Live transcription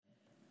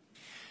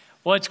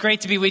Well, it's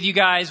great to be with you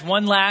guys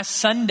one last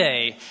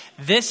Sunday.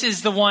 This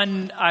is the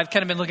one I've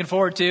kind of been looking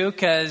forward to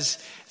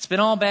because it's been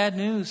all bad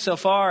news so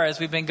far as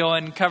we've been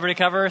going cover to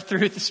cover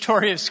through the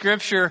story of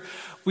Scripture.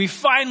 We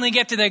finally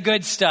get to the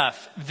good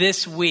stuff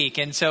this week.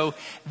 And so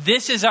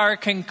this is our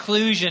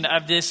conclusion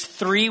of this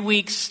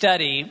 3-week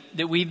study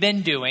that we've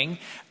been doing,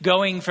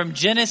 going from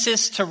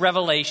Genesis to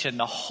Revelation,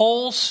 the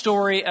whole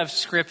story of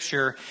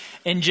Scripture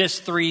in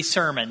just 3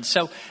 sermons.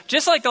 So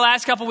just like the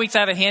last couple weeks,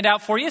 I have a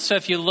handout for you. So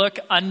if you look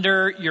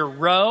under your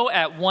row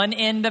at one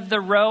end of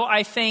the row,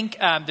 I think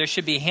there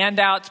should be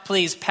handouts.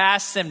 Please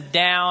pass them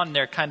down.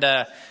 They're kind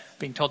of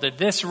being told that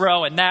this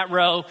row and that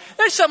row,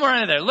 there's somewhere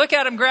under there. Look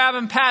at them, grab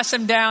them, pass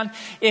them down.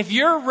 If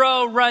your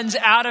row runs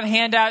out of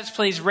handouts,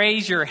 please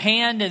raise your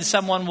hand and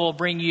someone will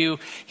bring you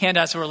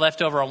handouts that were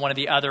left over on one of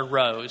the other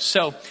rows.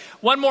 So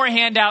one more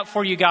handout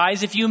for you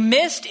guys. If you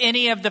missed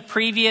any of the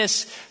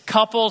previous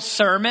couple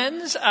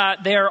sermons,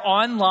 they're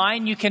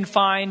online. You can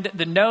find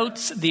the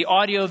notes, the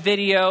audio,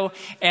 video,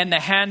 and the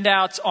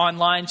handouts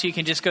online. So you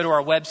can just go to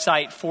our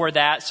website for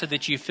that so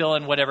that you fill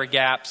in whatever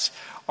gaps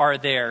are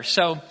there.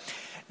 So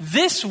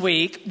this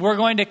week, we're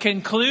going to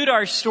conclude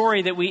our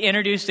story that we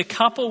introduced a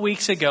couple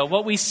weeks ago.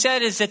 What we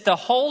said is that the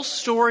whole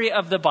story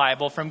of the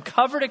Bible, from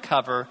cover to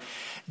cover,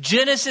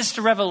 Genesis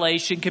to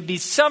Revelation, could be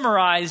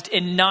summarized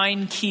in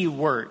 9 key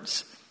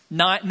words,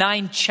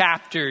 9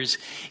 chapters,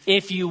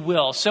 if you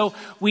will. So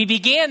we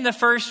began the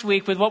first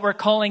week with what we're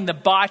calling the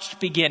botched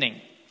beginning.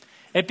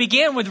 It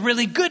began with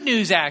really good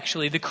news,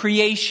 actually, the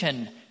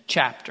creation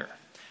chapter.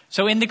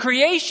 So in the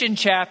creation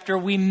chapter,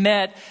 we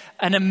met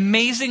an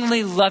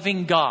amazingly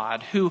loving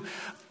God who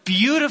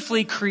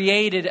beautifully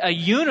created a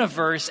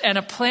universe and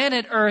a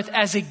planet Earth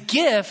as a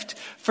gift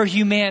for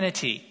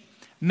humanity,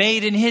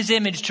 made in his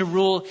image to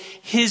rule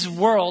his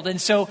world.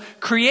 And so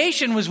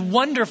creation was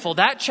wonderful.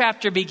 That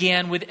chapter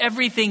began with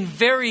everything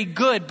very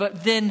good,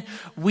 but then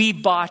we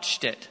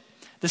botched it.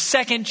 The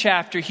second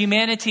chapter,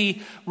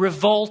 humanity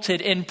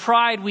revolted. In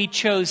pride, we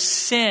chose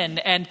sin.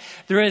 And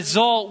the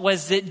result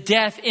was that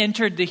death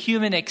entered the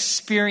human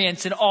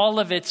experience in all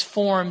of its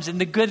forms. And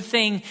the good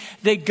thing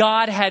that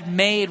God had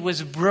made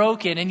was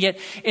broken. And yet,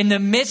 in the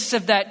midst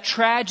of that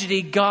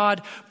tragedy,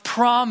 God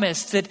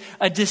promised that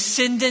a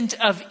descendant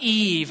of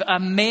Eve, a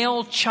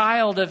male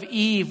child of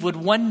Eve, would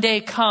one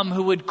day come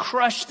who would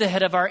crush the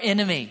head of our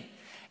enemy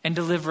and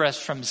deliver us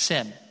from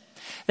sin.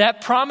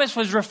 That promise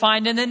was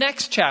refined in the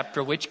next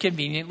chapter, which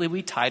conveniently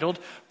we titled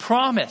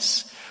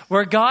Promise,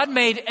 where God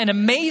made an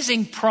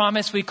amazing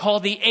promise we call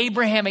the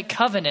Abrahamic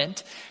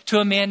covenant to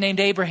a man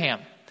named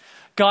Abraham.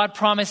 God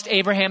promised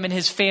Abraham and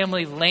his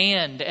family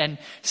land and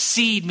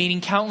seed, meaning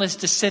countless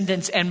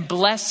descendants, and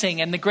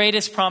blessing. And the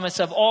greatest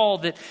promise of all,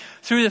 that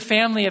through the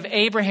family of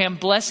Abraham,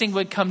 blessing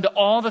would come to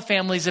all the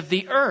families of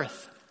the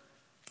earth.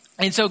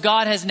 And so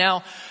God has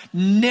now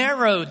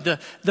narrowed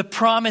the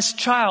promised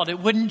child. It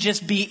wouldn't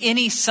just be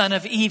any son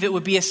of Eve. It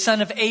would be a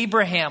son of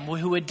Abraham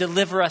who would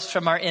deliver us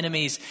from our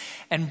enemies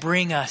and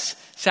bring us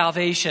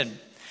salvation.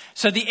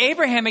 So the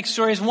Abrahamic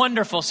story is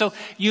wonderful. So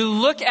you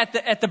look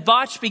at the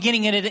botched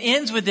beginning and it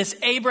ends with this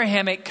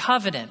Abrahamic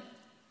covenant.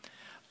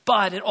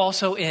 But it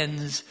also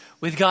ends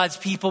with God's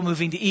people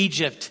moving to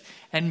Egypt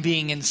and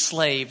being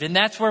enslaved. And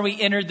that's where we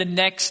entered the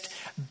next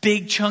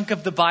big chunk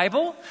of the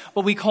Bible,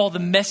 what we call the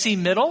messy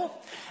middle.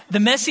 The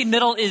messy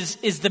middle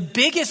is the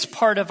biggest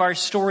part of our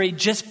story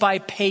just by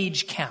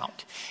page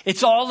count.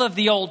 It's all of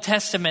the Old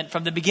Testament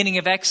from the beginning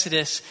of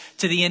Exodus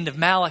to the end of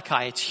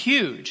Malachi. It's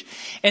huge.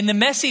 In the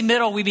messy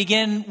middle, we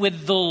begin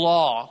with the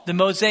law, the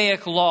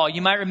Mosaic law.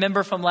 You might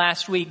remember from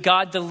last week,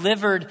 God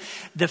delivered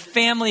the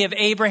family of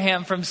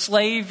Abraham from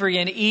slavery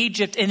in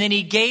Egypt, and then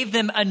he gave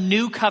them a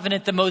new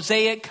covenant, the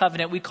Mosaic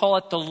covenant. We call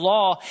it the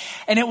law,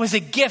 and it was a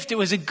gift. It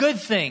was a good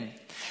thing.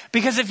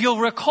 Because if you'll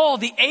recall,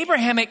 the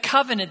Abrahamic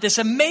covenant, this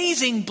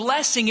amazing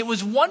blessing, it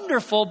was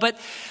wonderful, but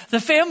the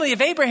family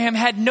of Abraham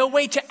had no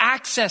way to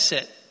access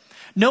it.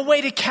 No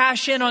way to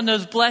cash in on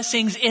those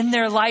blessings in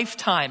their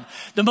lifetime.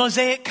 The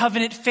Mosaic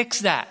covenant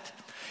fixed that.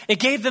 It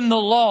gave them the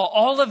law,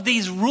 all of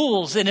these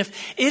rules. And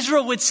if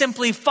Israel would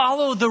simply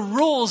follow the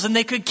rules and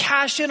they could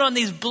cash in on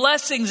these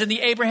blessings in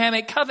the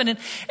Abrahamic covenant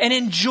and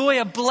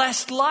enjoy a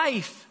blessed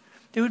life,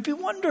 it would be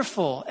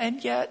wonderful.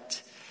 And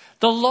yet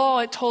the law,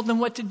 it told them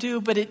what to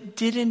do, but it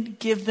didn't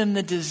give them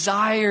the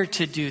desire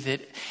to do that.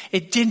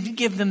 It didn't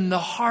give them the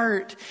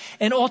heart.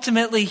 And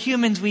ultimately,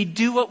 humans, we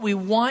do what we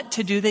want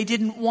to do. They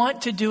didn't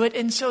want to do it,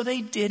 and so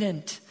they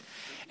didn't.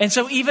 And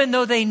so even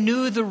though they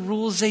knew the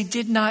rules, they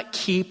did not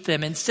keep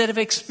them. Instead of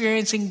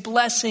experiencing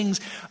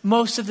blessings,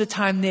 most of the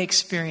time they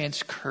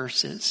experienced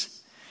curses.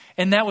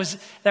 And that was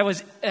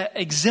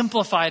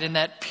exemplified in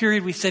that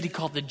period we said he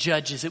called the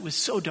Judges. It was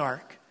so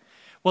dark.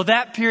 Well,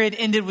 that period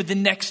ended with the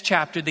next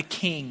chapter, the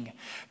king.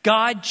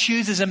 God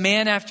chooses a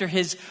man after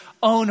his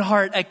own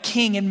heart, a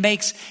king, and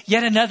makes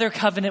yet another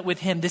covenant with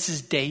him. This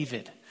is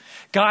David.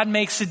 God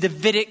makes a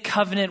Davidic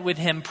covenant with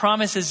him,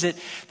 promises that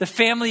the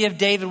family of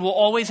David will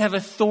always have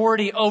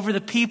authority over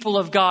the people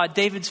of God.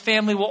 David's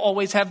family will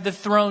always have the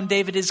throne.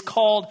 David is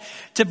called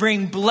to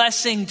bring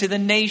blessing to the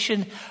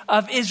nation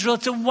of Israel.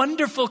 It's a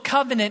wonderful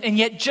covenant. And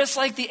yet, just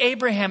like the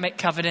Abrahamic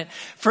covenant,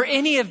 for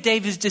any of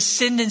David's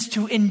descendants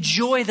to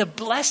enjoy the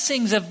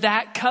blessings of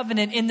that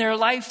covenant in their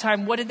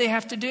lifetime, what did they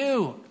have to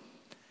do?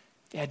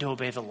 They had to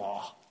obey the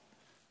law,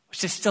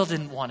 which they still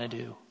didn't want to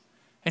do.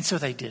 And so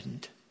they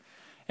didn't.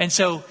 And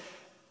so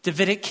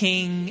Davidic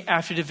king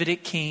after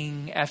Davidic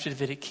king after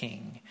Davidic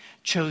king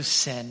chose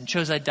sin,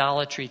 chose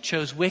idolatry,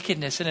 chose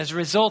wickedness. And as a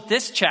result,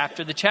 this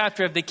chapter, the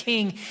chapter of the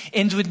king,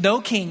 ends with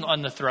no king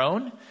on the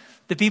throne.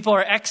 The people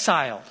are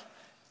exiled.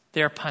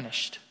 They are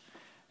punished.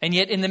 And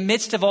yet in the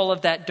midst of all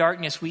of that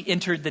darkness, we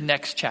entered the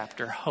next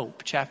chapter,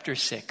 hope, chapter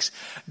 6.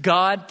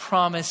 God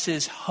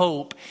promises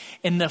hope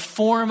in the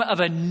form of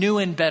a new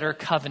and better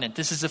covenant.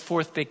 This is the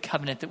fourth big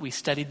covenant that we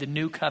studied, the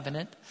new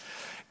covenant.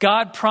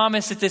 God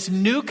promised that this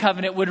new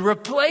covenant would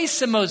replace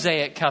the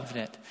Mosaic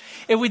covenant.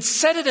 It would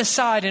set it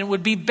aside and it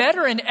would be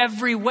better in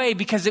every way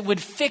because it would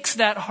fix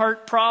that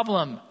heart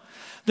problem.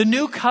 The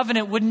new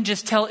covenant wouldn't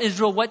just tell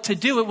Israel what to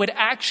do. It would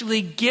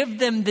actually give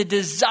them the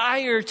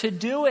desire to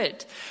do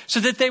it so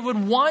that they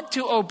would want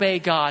to obey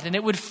God. And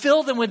it would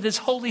fill them with this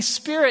Holy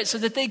Spirit so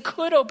that they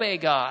could obey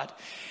God.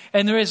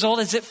 And the result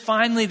is that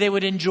finally they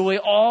would enjoy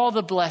all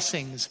the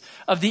blessings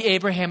of the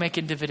Abrahamic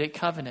and Davidic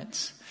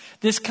covenants.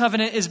 This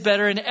covenant is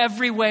better in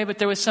every way, but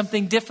there was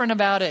something different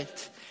about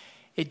it.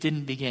 It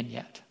didn't begin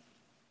yet.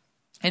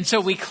 And so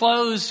we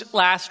closed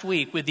last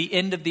week with the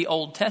end of the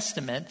Old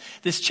Testament.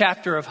 This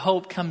chapter of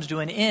hope comes to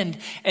an end.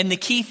 And the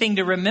key thing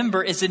to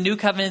remember is the new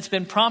covenant's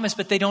been promised,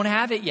 but they don't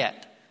have it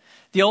yet.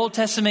 The Old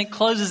Testament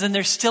closes and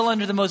they're still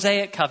under the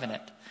Mosaic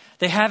covenant.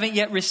 They haven't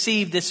yet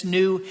received this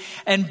new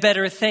and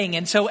better thing.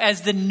 And so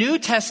as the New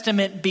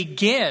Testament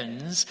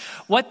begins,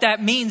 what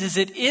that means is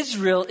that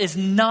Israel is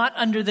not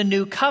under the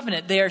new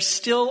covenant. They are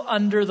still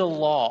under the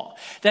law.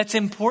 That's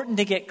important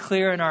to get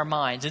clear in our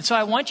minds. And so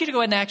I want you to go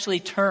ahead and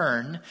actually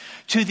turn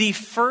to the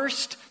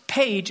first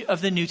page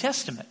of the New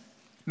Testament,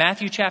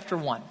 Matthew chapter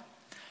 1.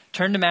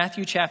 Turn to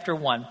Matthew chapter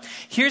 1.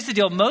 Here's the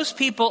deal. Most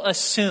people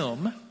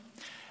assume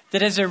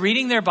that as they're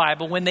reading their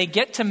Bible, when they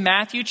get to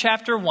Matthew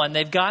chapter 1,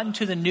 they've gotten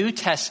to the New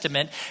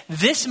Testament.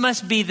 This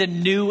must be the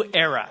new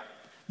era.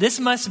 This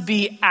must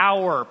be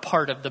our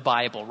part of the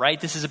Bible, right?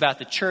 This is about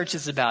the church.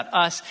 This is about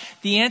us.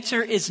 The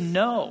answer is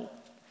no.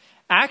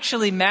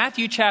 Actually,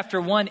 Matthew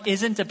chapter 1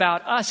 isn't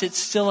about us. It's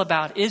still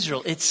about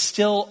Israel. It's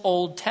still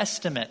Old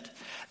Testament.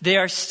 They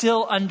are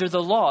still under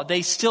the law.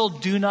 They still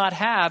do not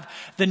have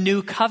the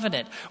new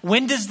covenant.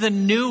 When does the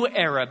new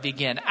era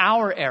begin?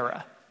 Our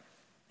era.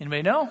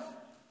 Anybody know?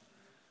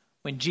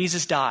 When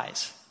Jesus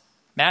dies.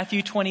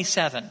 Matthew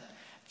 27.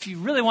 If you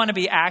really want to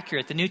be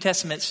accurate, the New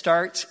Testament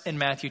starts in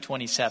Matthew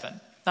 27,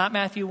 not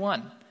Matthew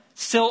 1.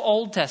 Still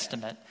Old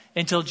Testament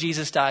until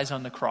Jesus dies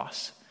on the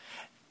cross.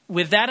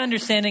 With that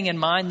understanding in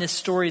mind, this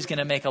story is going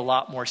to make a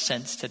lot more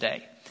sense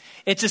today.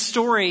 It's a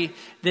story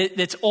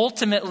that's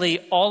ultimately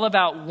all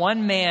about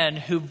one man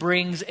who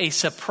brings a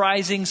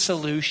surprising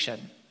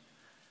solution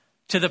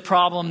to the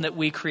problem that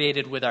we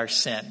created with our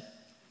sin.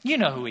 You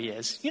know who he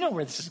is. You know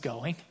where this is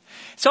going.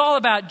 It's all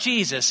about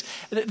Jesus.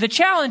 The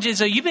challenge is,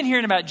 though, you've been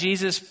hearing about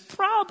Jesus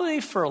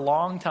probably for a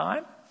long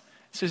time.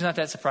 So it's not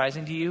that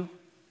surprising to you.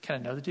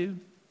 Kind of know the dude.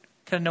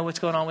 Kind of know what's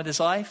going on with his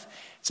life.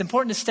 It's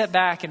important to step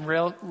back and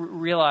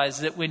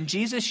realize that when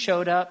Jesus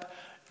showed up,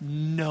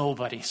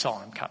 nobody saw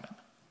him coming.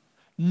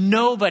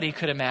 Nobody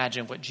could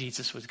imagine what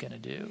Jesus was going to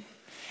do.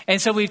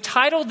 And so we've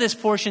titled this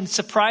portion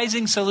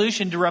Surprising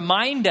Solution to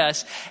remind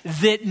us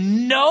that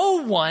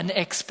no one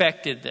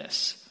expected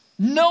this.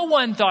 No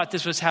one thought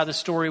this was how the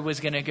story was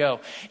going to go.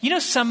 You know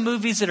some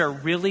movies that are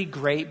really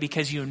great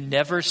because you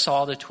never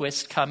saw the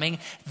twist coming?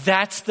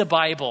 That's the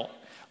Bible.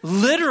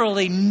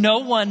 Literally no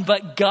one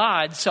but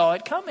God saw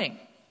it coming.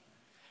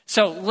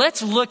 So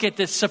let's look at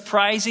this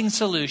surprising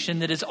solution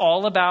that is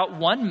all about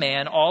one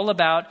man, all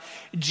about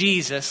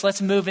Jesus.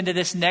 Let's move into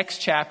this next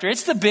chapter.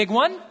 It's the big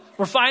one.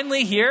 We're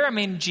finally here. I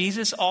mean,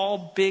 Jesus,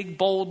 all big,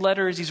 bold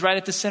letters. He's right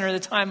at the center of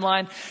the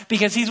timeline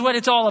because he's what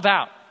it's all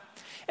about.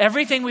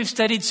 Everything we've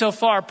studied so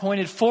far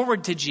pointed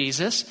forward to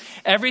Jesus.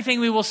 Everything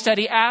we will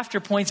study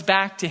after points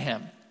back to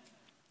him.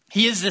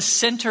 He is the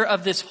center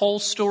of this whole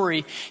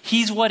story.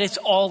 He's what it's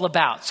all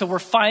about. So we're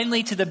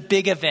finally to the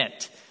big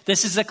event.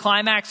 This is the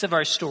climax of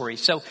our story.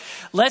 So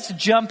let's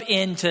jump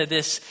into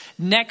this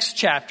next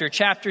chapter,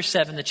 chapter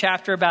 7, the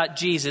chapter about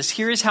Jesus.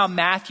 Here is how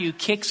Matthew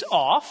kicks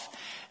off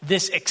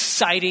this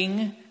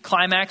exciting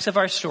climax of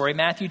our story.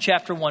 Matthew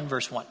chapter 1,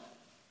 verse 1.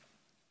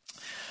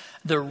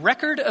 The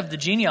record of the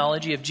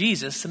genealogy of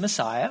Jesus, the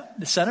Messiah,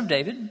 the son of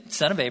David,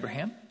 son of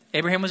Abraham.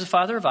 Abraham was the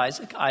father of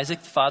Isaac, Isaac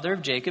the father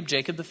of Jacob,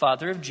 Jacob the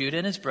father of Judah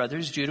and his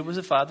brothers. Judah was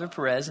the father of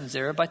Perez and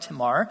Zerah by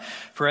Tamar.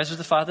 Perez was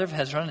the father of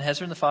Hezron and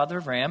Hezron the father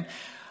of Ram.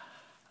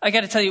 I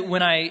got to tell you,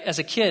 when I, as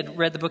a kid,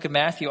 read the book of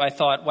Matthew, I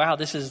thought, wow,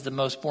 this is the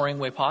most boring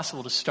way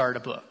possible to start a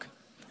book.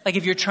 Like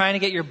if you're trying to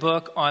get your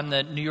book on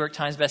the New York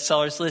Times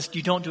bestsellers list,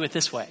 you don't do it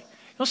this way.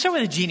 He'll start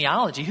with a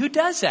genealogy. Who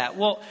does that?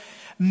 Well,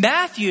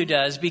 Matthew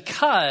does,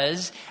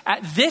 because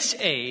at this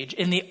age,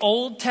 in the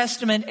Old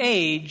Testament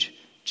age,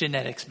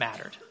 genetics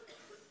mattered.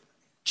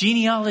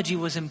 Genealogy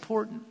was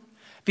important.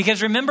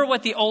 Because remember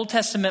what the Old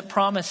Testament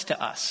promised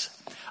to us.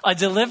 A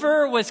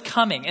deliverer was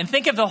coming. And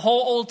think of the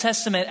whole Old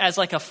Testament as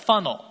like a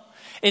funnel.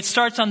 It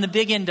starts on the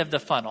big end of the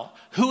funnel.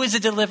 Who is a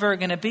deliverer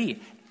going to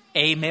be?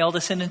 A male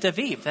descendant of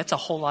Eve. That's a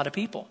whole lot of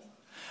people.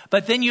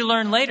 But then you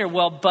learn later,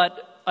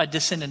 but a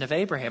descendant of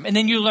Abraham. And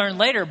then you learn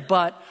later,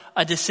 but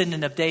a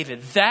descendant of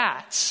David.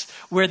 That's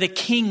where the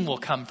king will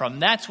come from.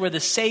 That's where the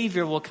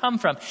Savior will come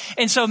from.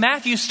 And so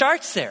Matthew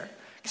starts there.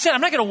 He said,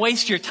 I'm not going to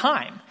waste your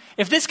time.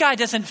 If this guy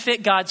doesn't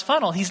fit God's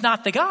funnel, he's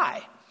not the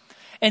guy.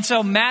 And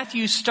so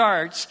Matthew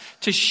starts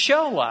to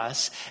show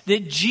us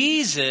that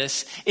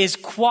Jesus is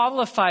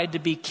qualified to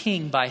be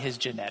king by his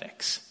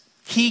genetics.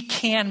 He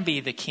can be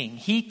the king.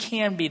 He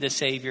can be the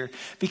Savior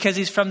because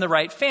he's from the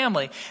right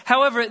family.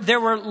 However, there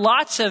were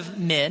lots of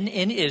men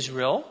in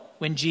Israel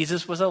when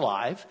Jesus was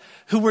alive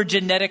who were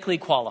genetically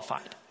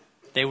qualified.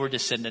 They were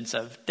descendants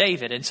of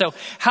David. And so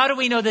how do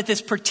we know that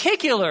this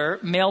particular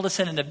male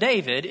descendant of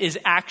David is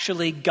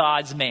actually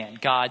God's man,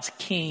 God's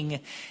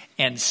king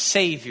and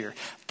Savior?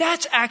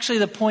 That's actually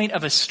the point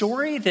of a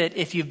story that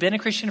if you've been a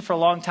Christian for a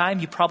long time,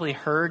 you probably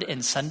heard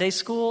in Sunday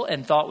school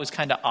and thought was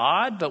kind of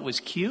odd, but was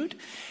cute.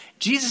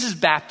 Jesus'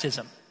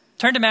 baptism.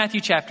 Turn to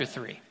Matthew chapter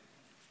 3.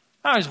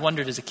 I always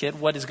wondered as a kid,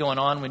 what is going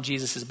on when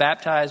Jesus is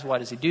baptized? Why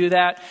does he do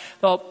that?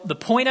 Well, the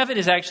point of it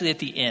is actually at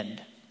the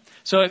end.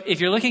 So if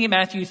you're looking at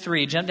Matthew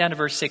 3, jump down to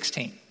verse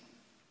 16.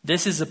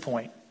 This is the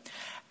point.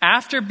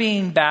 After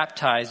being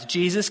baptized,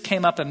 Jesus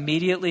came up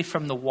immediately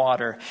from the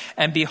water,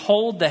 and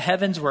behold, the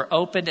heavens were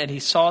opened, and he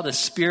saw the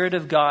Spirit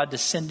of God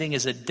descending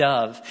as a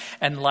dove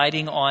and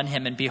lighting on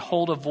him. And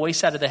behold, a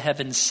voice out of the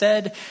heavens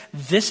said,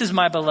 "This is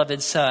my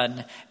beloved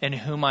Son, in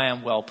whom I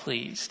am well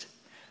pleased."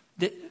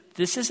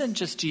 This isn't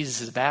just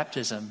Jesus'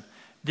 baptism.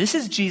 This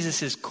is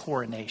Jesus'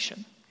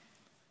 coronation.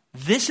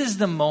 This is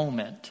the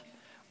moment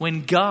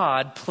when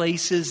God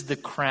places the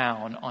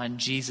crown on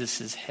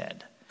Jesus'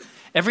 head.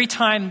 Every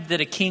time that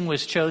a king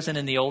was chosen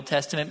in the Old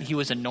Testament, he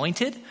was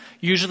anointed,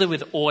 usually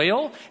with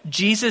oil.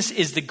 Jesus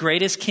is the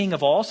greatest king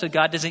of all, so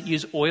God doesn't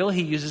use oil.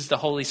 He uses the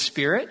Holy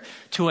Spirit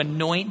to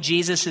anoint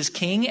Jesus as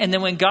king. And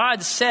then when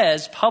God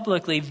says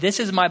publicly,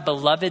 "This is my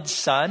beloved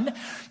Son,"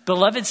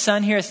 beloved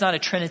Son here, it's not a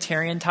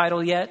Trinitarian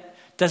title yet.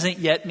 Doesn't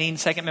yet mean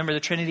second member of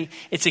the Trinity.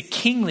 It's a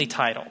kingly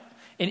title.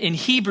 In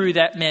Hebrew,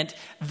 that meant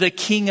the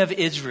King of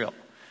Israel.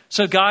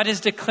 So God is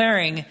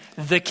declaring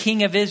the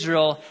King of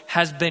Israel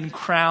has been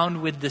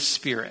crowned with the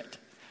Spirit.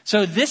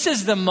 So this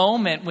is the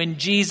moment when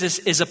Jesus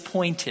is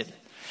appointed.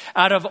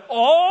 Out of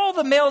all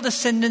the male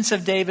descendants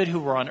of David who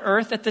were on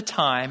earth at the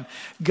time,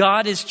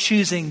 God is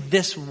choosing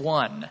this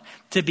one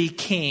to be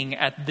king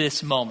at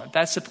this moment.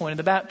 That's the point of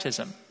the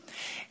baptism.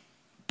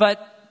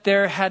 But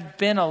there had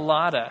been a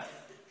lot of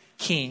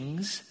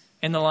kings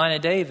in the line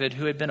of David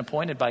who had been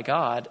appointed by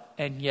God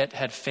and yet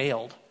had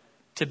failed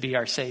to be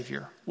our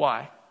Savior.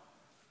 Why?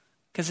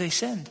 Because they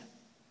sinned.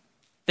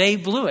 They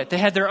blew it. They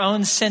had their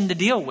own sin to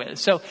deal with.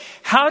 So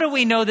how do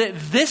we know that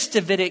this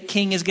Davidic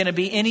king is going to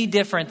be any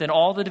different than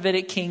all the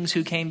Davidic kings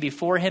who came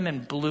before him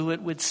and blew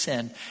it with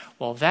sin?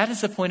 Well, that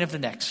is the point of the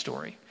next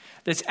story.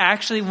 That's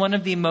actually one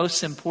of the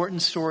most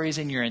important stories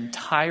in your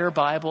entire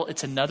Bible.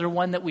 It's another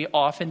one that we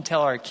often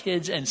tell our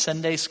kids in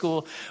Sunday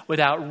school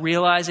without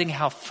realizing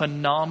how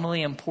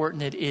phenomenally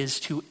important it is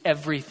to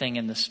everything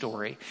in the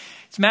story.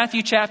 It's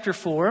Matthew chapter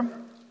 4.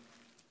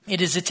 It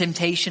is a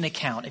temptation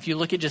account. If you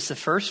look at just the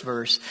first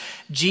verse,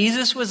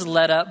 Jesus was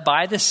led up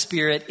by the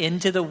Spirit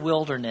into the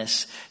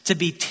wilderness to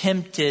be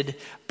tempted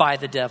by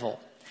the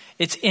devil.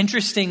 It's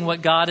interesting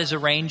what God is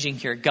arranging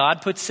here.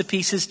 God puts the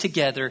pieces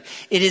together.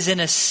 It is in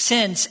a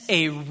sense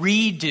a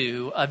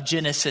redo of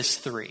Genesis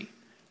 3.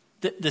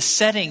 The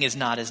setting is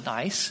not as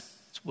nice.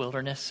 It's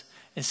wilderness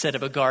instead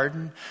of a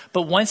garden.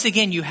 But once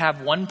again, you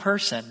have one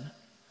person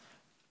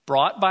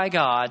brought by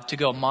God to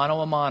go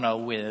mano a mano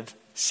with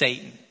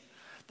Satan.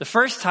 The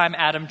first time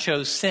Adam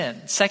chose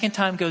sin. Second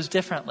time goes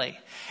differently.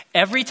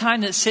 Every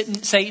time that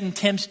Satan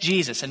tempts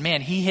Jesus, and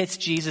man, he hits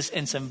Jesus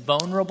in some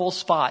vulnerable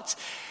spots.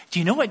 Do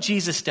you know what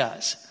Jesus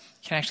does?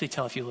 You can actually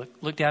tell if you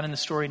look down in the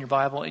story in your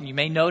Bible, and you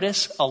may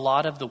notice a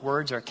lot of the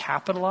words are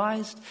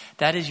capitalized.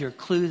 That is your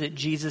clue that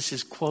Jesus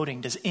is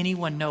quoting. Does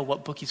anyone know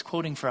what book he's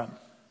quoting from?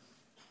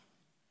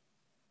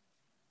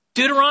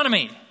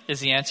 Deuteronomy is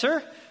the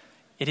answer.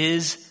 It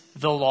is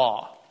the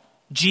law.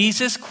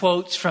 Jesus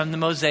quotes from the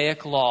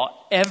Mosaic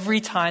law every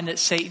time that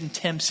Satan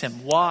tempts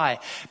him. Why?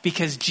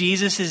 Because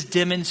Jesus is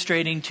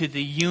demonstrating to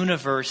the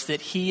universe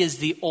that he is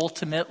the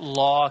ultimate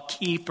law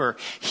keeper.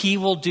 He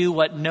will do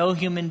what no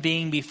human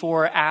being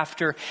before or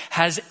after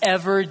has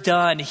ever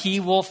done.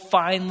 He will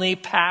finally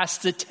pass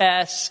the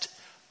test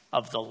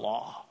of the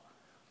law.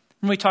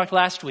 When we talked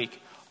last week,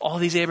 all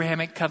these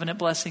Abrahamic covenant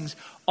blessings,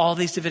 all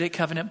these Davidic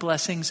covenant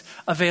blessings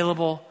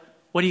available.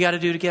 What do you got to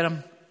do to get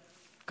them?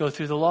 Go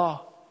through the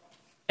law.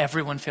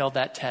 Everyone failed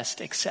that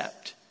test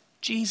except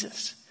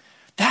Jesus.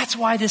 That's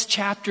why this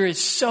chapter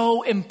is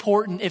so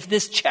important. If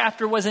this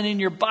chapter wasn't in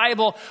your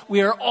Bible,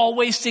 we are all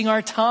wasting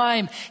our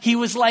time. He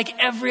was like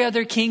every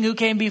other king who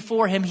came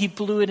before him. He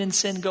blew it in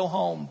sin, go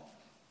home.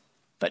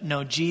 But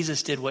no,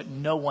 Jesus did what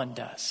no one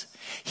does.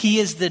 He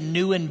is the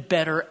new and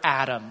better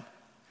Adam.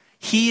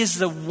 He is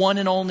the one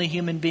and only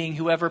human being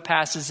who ever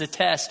passes the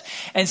test.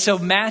 And so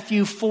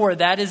Matthew 4,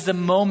 that is the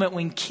moment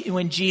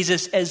when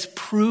Jesus is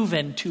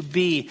proven to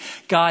be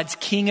God's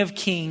King of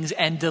Kings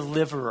and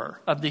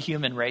deliverer of the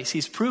human race.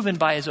 He's proven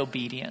by his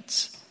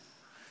obedience.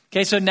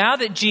 Okay, so now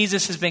that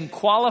Jesus has been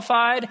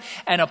qualified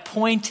and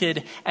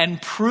appointed and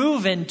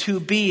proven to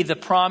be the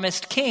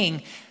promised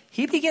king,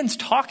 he begins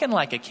talking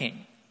like a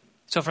king.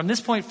 So from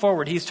this point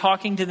forward, he's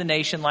talking to the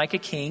nation like a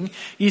king.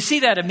 You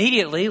see that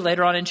immediately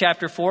later on in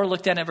chapter 4.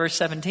 Look down at verse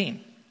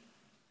 17.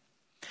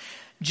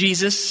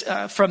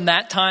 From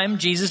that time,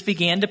 Jesus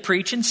began to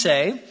preach and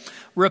say,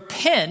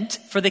 repent,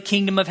 for the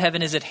kingdom of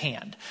heaven is at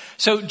hand.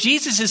 So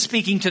Jesus is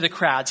speaking to the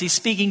crowds. He's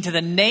speaking to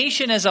the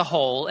nation as a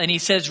whole. And he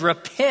says,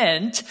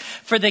 repent,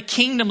 for the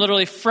kingdom,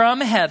 literally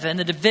from heaven,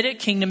 the Davidic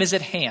kingdom is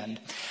at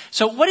hand.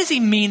 So what does he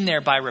mean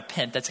there by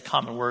repent? That's a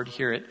common word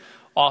here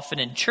often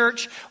in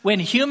church. When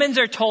humans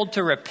are told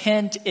to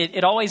repent,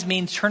 it always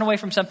means turn away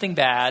from something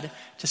bad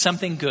to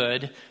something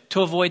good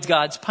to avoid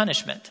God's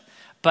punishment.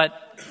 But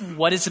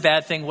what is the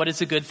bad thing? What is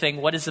the good thing?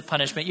 What is the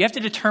punishment? You have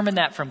to determine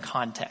that from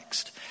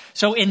context.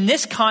 So in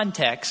this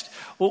context,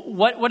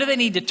 what do they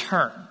need to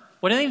turn?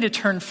 What do they need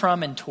to turn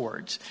from and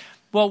towards?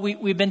 Well,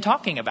 we've been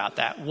talking about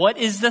that. What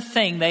is the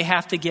thing they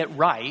have to get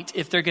right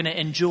if they're going to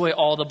enjoy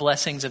all the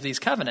blessings of these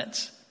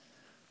covenants?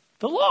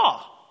 The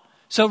law.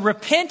 So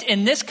repent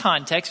in this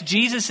context,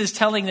 Jesus is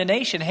telling the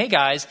nation, hey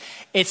guys,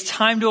 it's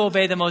time to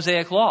obey the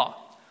Mosaic law.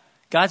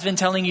 God's been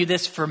telling you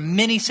this for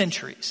many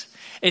centuries.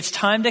 It's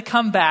time to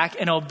come back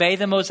and obey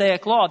the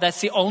Mosaic law.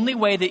 That's the only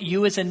way that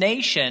you as a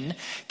nation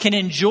can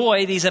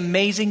enjoy these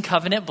amazing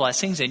covenant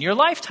blessings in your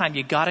lifetime.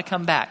 You got to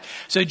come back.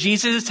 So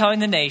Jesus is telling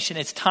the nation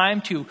it's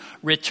time to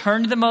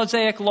return to the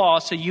Mosaic law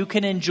so you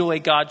can enjoy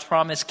God's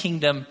promised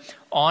kingdom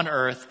on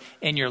earth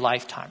in your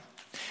lifetime.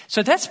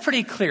 So that's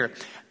pretty clear.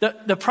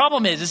 The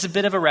problem is, it's a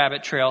bit of a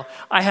rabbit trail.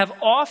 I have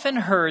often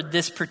heard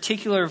this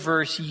particular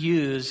verse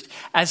used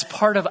as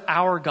part of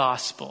our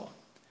gospel,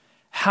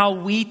 how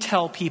we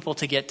tell people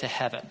to get to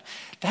heaven.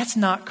 That's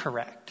not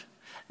correct.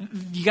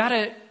 You got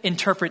to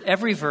interpret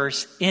every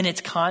verse in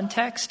its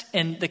context,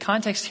 and the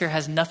context here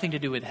has nothing to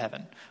do with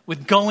heaven,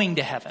 with going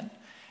to heaven.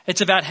 It's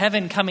about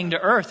heaven coming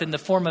to earth in the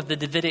form of the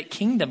Davidic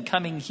kingdom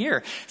coming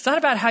here. It's not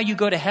about how you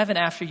go to heaven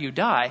after you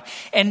die.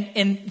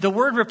 And the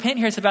word repent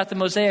here is about the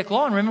Mosaic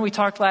law. And remember we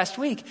talked last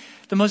week,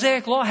 the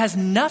Mosaic law has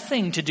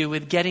nothing to do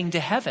with getting to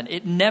heaven.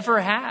 It never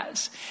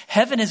has.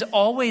 Heaven is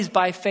always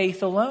by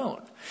faith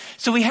alone.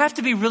 So we have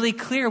to be really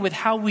clear with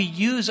how we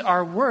use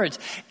our words.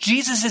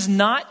 Jesus is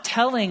not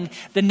telling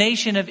the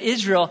nation of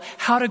Israel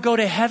how to go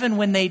to heaven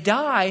when they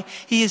die.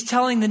 He is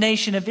telling the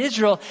nation of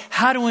Israel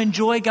how to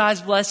enjoy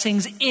God's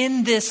blessings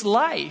in this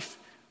life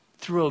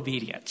through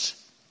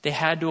obedience. They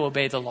had to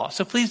obey the law.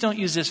 So please don't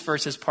use this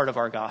verse as part of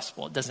our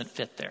gospel. It doesn't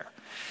fit there.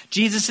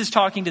 Jesus is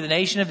talking to the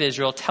nation of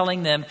Israel,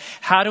 telling them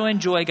how to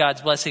enjoy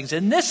God's blessings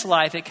in this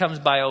life. It comes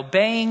by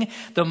obeying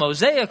the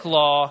Mosaic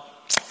law.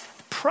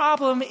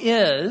 Problem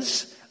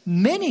is,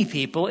 many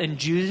people in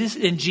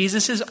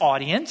Jesus'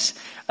 audience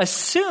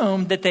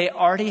assumed that they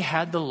already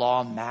had the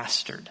law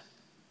mastered.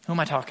 Who am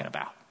I talking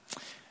about?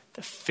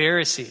 The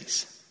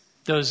Pharisees.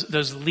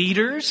 Those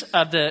leaders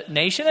of the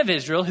nation of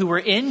Israel who were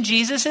in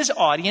Jesus'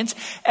 audience.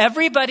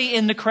 Everybody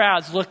in the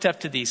crowds looked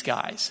up to these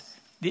guys.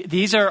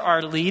 These are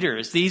our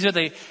leaders. These are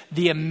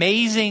the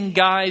amazing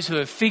guys who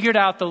have figured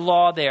out the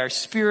law. They are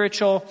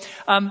spiritual.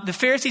 The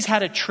Pharisees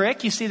had a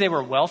trick. You see, they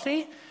were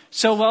wealthy.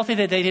 So wealthy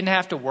that they didn't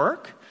have to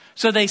work.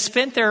 So they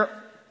spent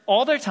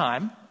all their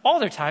time,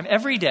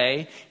 every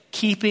day,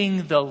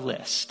 keeping the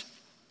list.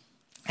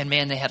 And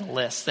man, they had a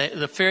list.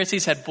 The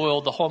Pharisees had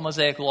boiled the whole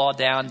Mosaic law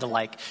down to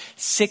like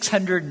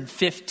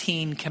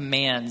 615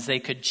 commands they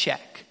could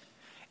check.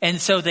 And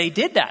so they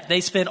did that.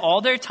 They spent all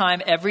their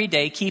time every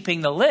day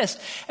keeping the list.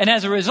 And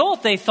as a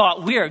result, they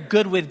thought, we are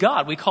good with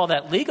God. We call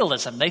that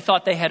legalism. They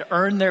thought they had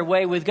earned their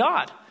way with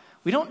God.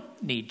 We don't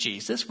need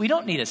Jesus. We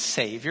don't need a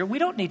savior. We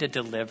don't need a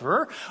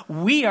deliverer.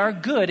 We are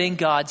good in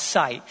God's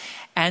sight.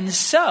 And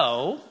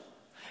so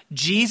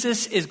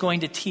Jesus is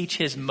going to teach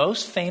his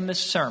most famous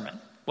sermon,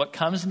 what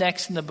comes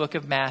next in the book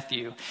of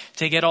Matthew,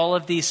 to get all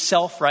of these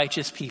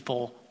self-righteous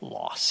people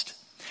lost.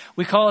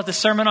 We call it the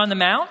Sermon on the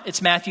Mount.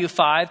 It's Matthew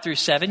 5 through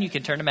 7. You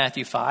can turn to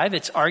Matthew 5.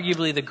 It's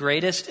arguably the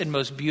greatest and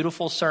most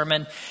beautiful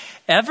sermon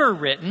ever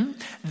written.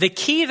 The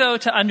key, though,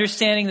 to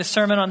understanding the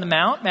Sermon on the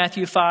Mount,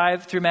 Matthew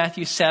 5 through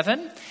Matthew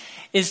 7,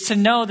 is to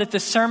know that the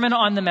Sermon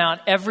on the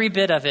Mount, every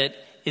bit of it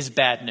is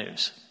bad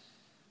news.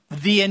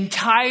 The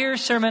entire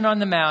Sermon on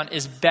the Mount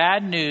is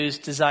bad news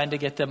designed to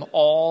get them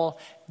all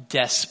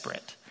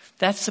desperate.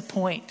 That's the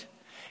point.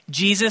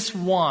 Jesus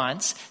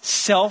wants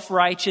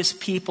self-righteous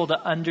people to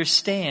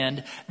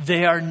understand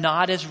they are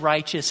not as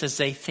righteous as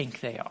they think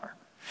they are.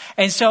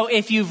 And so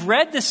if you've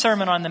read the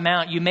Sermon on the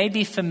Mount, you may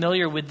be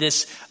familiar with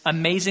this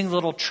amazing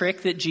little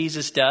trick that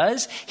Jesus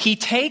does. He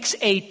takes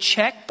a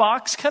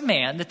checkbox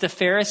command that the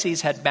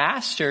Pharisees had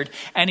mastered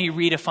and he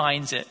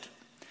redefines it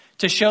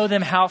to show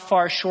them how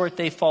far short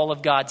they fall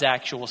of God's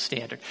actual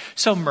standard.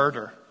 So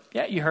murder.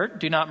 Yeah, you heard,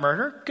 do not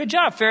murder. Good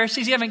job,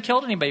 Pharisees, you haven't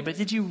killed anybody. But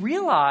did you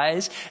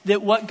realize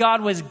that what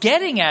God was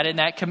getting at in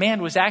that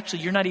command was actually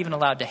you're not even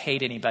allowed to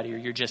hate anybody or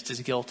you're just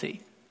as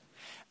guilty.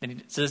 Then he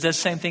does the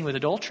same thing with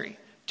adultery.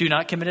 Do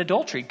not commit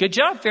adultery. Good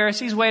job,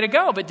 Pharisees, way to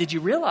go. But did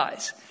you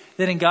realize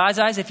that in God's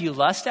eyes, if you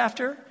lust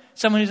after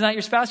someone who's not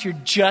your spouse, you're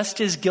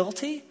just as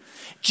guilty?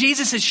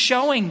 Jesus is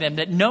showing them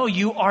that no,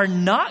 you are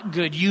not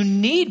good. You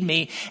need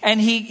me.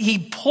 And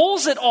he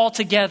pulls it all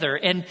together.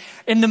 And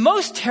in the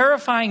most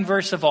terrifying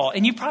verse of all,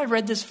 and you probably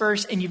read this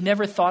verse and you've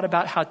never thought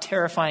about how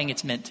terrifying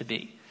it's meant to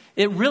be.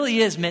 It really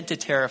is meant to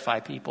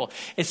terrify people.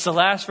 It's the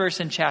last verse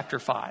in chapter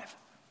 5.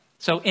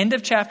 So end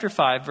of chapter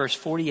 5, verse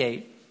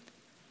 48.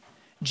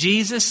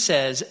 Jesus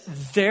says,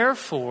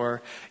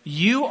 therefore,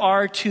 you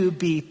are to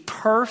be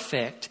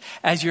perfect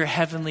as your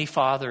heavenly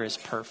Father is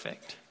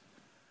perfect.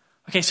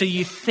 Okay, so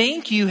you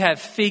think you have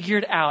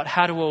figured out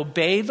how to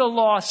obey the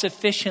law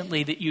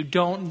sufficiently that you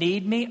don't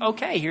need me?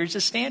 Okay, here's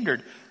the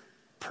standard.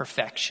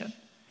 Perfection.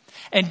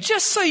 And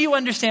just so you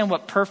understand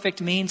what perfect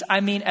means,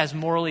 I mean as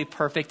morally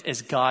perfect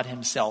as God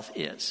himself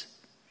is.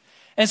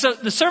 And so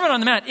the Sermon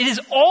on the Mount, it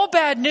is all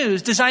bad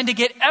news designed to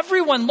get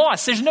everyone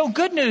lost. There's no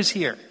good news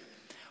here.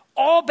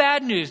 All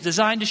bad news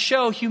designed to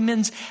show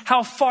humans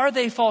how far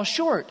they fall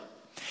short.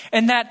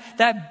 And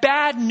that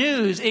bad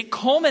news, it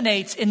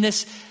culminates in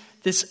this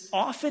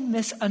often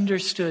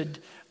misunderstood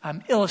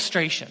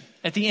illustration.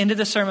 At the end of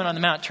the Sermon on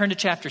the Mount, turn to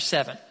chapter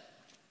 7.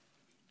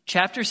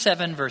 Chapter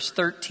 7, verse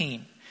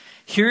 13.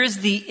 Here is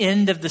the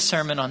end of the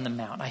Sermon on the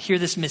Mount. I hear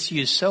this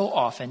misused so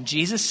often.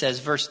 Jesus says,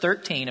 verse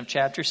 13 of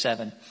chapter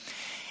 7,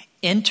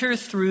 enter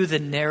through the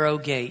narrow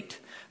gate.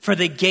 For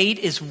the gate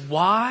is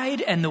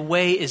wide and the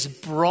way is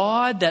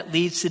broad that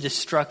leads to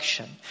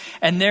destruction.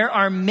 And there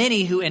are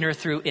many who enter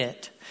through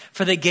it.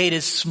 For the gate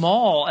is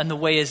small and the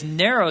way is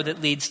narrow that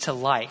leads to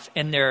life.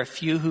 And there are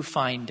few who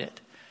find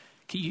it.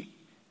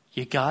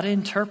 You got to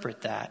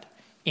interpret that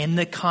in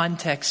the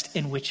context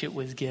in which it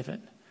was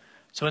given.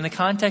 So in the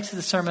context of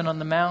the Sermon on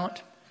the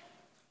Mount,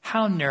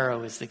 how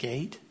narrow is the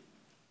gate?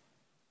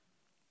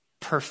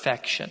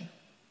 Perfection.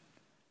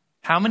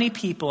 How many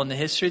people in the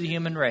history of the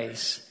human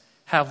race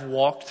have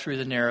walked through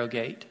the narrow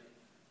gate?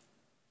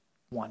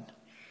 One.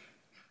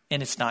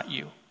 And it's not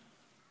you.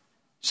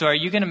 So are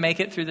you going to make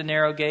it through the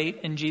narrow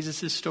gate in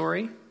Jesus'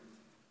 story?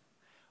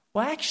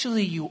 Well,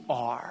 actually you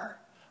are,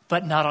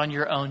 but not on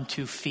your own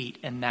 2 feet.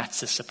 And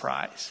that's the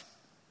surprise.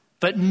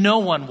 But no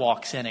one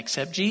walks in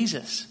except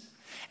Jesus.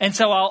 And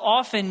so I'll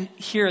often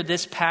hear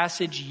this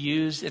passage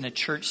used in a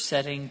church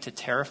setting to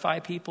terrify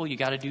people. You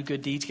got to do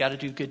good deeds,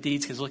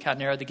 because look how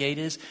narrow the gate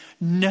is.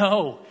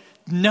 No.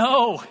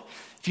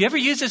 If you ever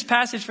use this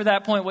passage for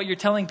that point, what you're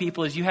telling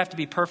people is you have to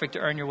be perfect to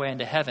earn your way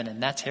into heaven,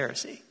 and that's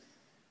heresy.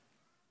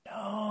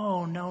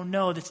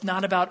 No. That's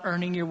not about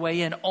earning your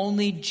way in.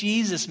 Only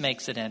Jesus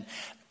makes it in.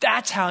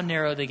 That's how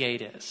narrow the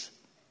gate is.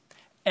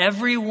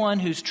 Everyone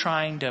who's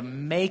trying to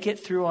make it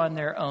through on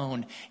their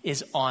own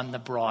is on the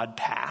broad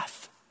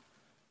path.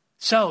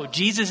 So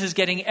Jesus is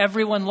getting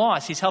everyone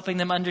lost. He's helping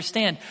them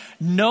understand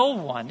no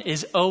one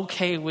is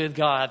okay with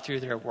God through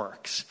their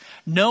works.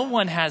 No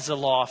one has the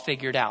law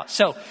figured out.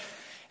 So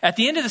at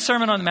the end of the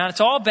Sermon on the Mount,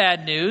 it's all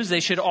bad news.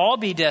 They should all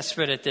be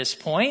desperate at this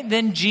point.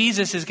 Then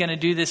Jesus is going to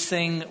do this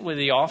thing that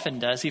he often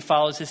does. He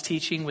follows his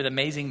teaching with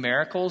amazing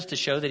miracles to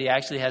show that he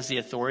actually has the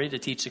authority to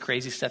teach the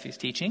crazy stuff he's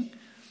teaching.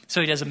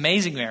 So he does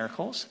amazing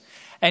miracles.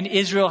 And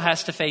Israel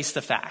has to face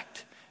the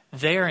fact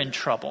they're in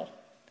trouble.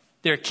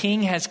 Their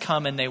king has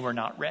come and they were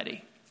not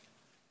ready.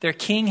 Their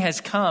king has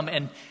come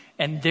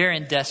and they're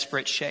in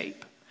desperate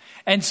shape.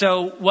 And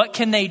so what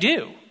can they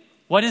do?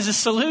 What is the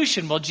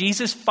solution? Well,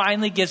 Jesus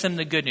finally gives them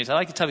the good news. I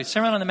like to tell you,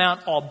 Sermon on the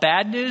Mount, all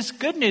bad news.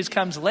 Good news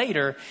comes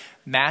later,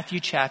 Matthew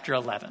chapter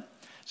 11.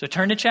 So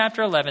turn to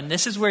chapter 11.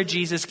 This is where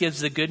Jesus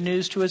gives the good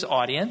news to his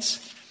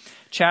audience.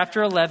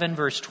 Chapter 11,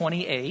 verse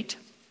 28.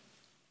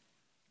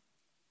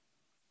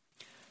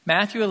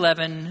 Matthew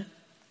 11,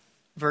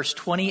 verse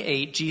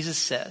 28, Jesus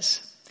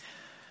says,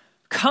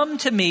 come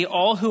to me,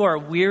 all who are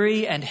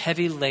weary and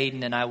heavy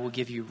laden, and I will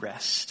give you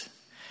rest.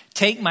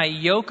 Take my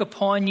yoke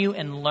upon you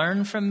and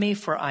learn from me,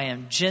 for I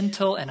am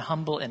gentle and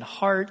humble in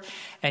heart,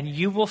 and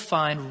you will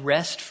find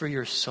rest for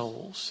your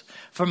souls.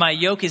 For my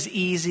yoke is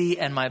easy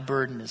and my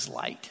burden is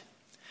light.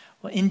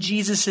 Well, in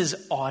Jesus'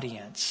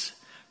 audience,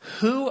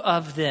 who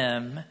of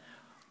them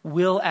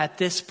will at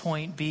this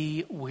point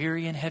be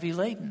weary and heavy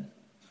laden?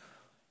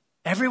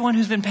 Everyone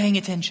who's been paying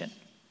attention.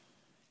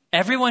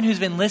 Everyone who's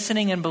been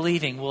listening and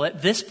believing will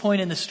at this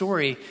point in the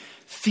story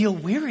feel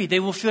weary. They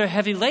will feel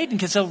heavy laden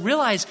because they'll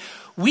realize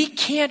we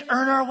can't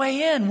earn our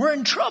way in. We're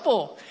in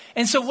trouble.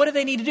 And so what do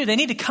they need to do? They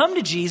need to come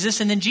to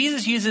Jesus. And then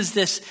Jesus uses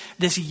this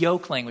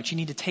yoke language. You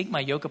need to take my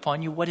yoke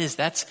upon you. What is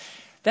that?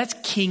 That's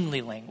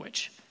kingly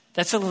language.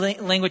 That's a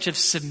language of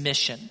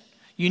submission.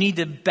 You need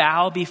to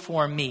bow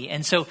before me.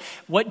 And so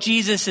what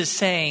Jesus is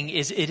saying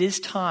is it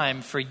is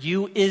time for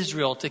you,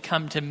 Israel, to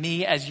come to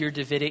me as your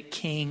Davidic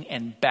king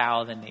and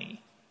bow the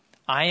knee.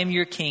 I am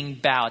your king,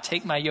 bow,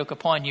 take my yoke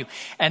upon you.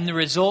 And the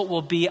result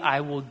will be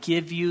I will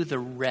give you the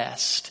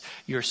rest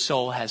your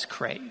soul has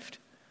craved.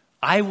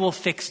 I will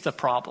fix the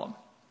problem.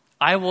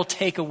 I will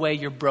take away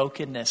your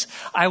brokenness.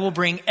 I will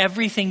bring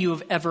everything you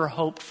have ever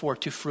hoped for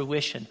to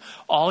fruition.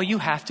 All you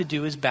have to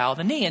do is bow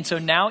the knee. And so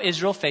now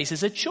Israel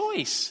faces a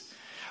choice.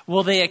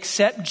 Will they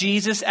accept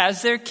Jesus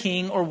as their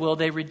king or will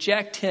they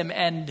reject him?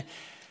 And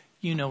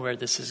you know where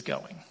this is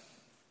going.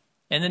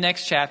 In the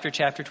next chapter,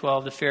 chapter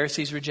 12, the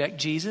Pharisees reject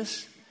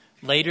Jesus.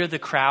 Later, the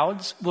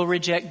crowds will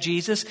reject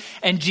Jesus,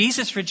 and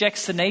Jesus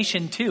rejects the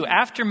nation too.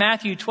 After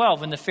Matthew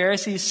 12, when the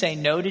Pharisees say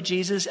no to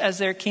Jesus as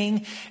their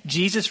king,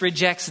 Jesus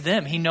rejects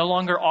them. He no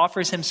longer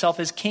offers himself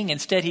as king.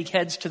 Instead, he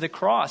heads to the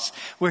cross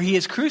where he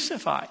is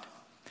crucified.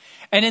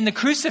 And in the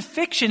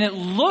crucifixion, it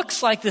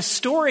looks like the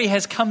story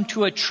has come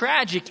to a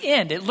tragic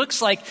end. It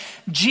looks like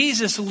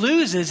Jesus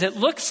loses. It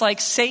looks like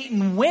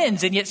Satan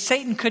wins, and yet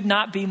Satan could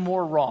not be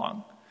more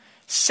wrong.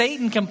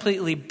 Satan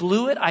completely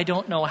blew it. I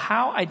don't know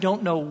how. I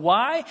don't know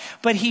why.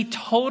 But he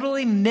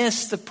totally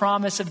missed the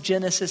promise of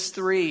Genesis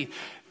 3.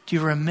 Do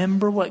you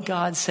remember what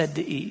God said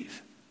to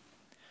Eve?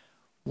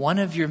 One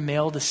of your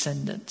male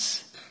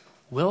descendants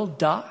will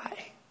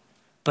die,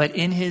 but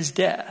in his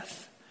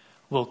death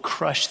will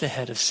crush the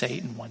head of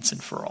Satan once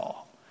and for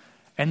all.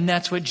 And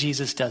that's what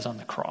Jesus does on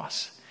the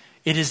cross.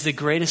 It is the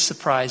greatest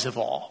surprise of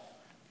all.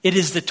 It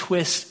is the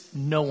twist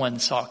no one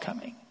saw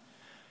coming.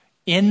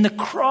 In the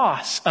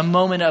cross, a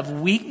moment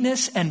of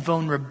weakness and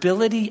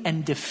vulnerability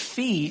and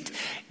defeat,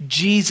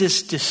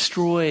 Jesus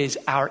destroys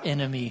our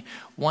enemy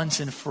once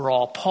and for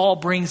all. Paul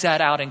brings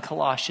that out in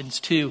Colossians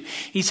 2.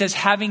 He says,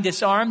 having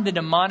disarmed the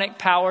demonic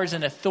powers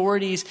and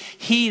authorities,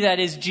 he, that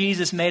is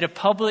Jesus, made a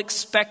public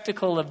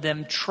spectacle of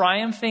them,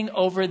 triumphing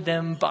over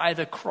them by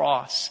the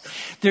cross.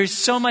 There's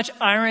so much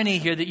irony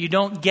here that you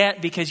don't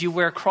get because you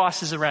wear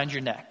crosses around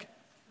your neck.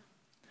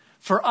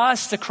 For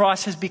us, the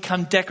cross has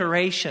become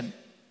decoration.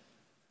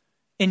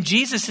 In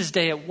Jesus'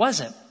 day, it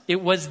wasn't. It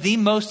was the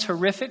most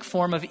horrific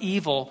form of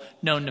evil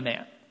known to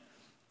man.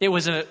 It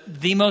was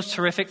the most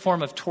horrific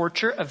form of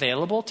torture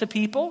available to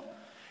people.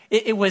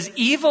 It was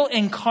evil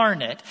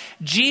incarnate.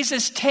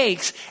 Jesus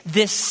takes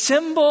this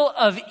symbol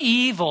of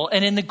evil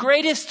and in the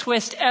greatest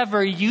twist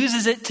ever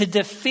uses it to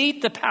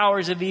defeat the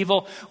powers of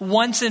evil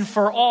once and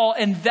for all.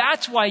 And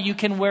that's why you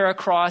can wear a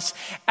cross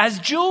as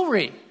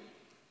jewelry,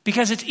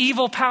 because its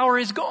evil power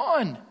is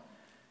gone.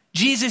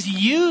 Jesus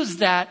used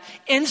that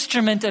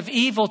instrument of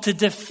evil to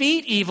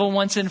defeat evil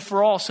once and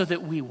for all so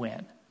that we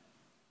win.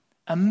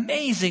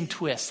 Amazing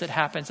twist that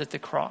happens at the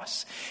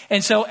cross.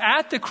 And so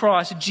at the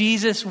cross,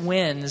 Jesus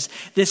wins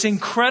this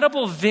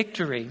incredible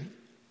victory.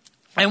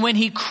 And when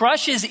he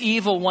crushes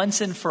evil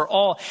once and for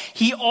all,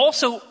 he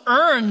also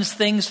earns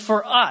things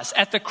for us.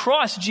 At the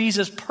cross,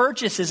 Jesus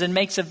purchases and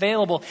makes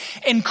available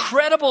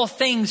incredible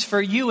things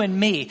for you and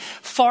me.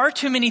 Far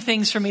too many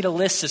things for me to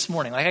list this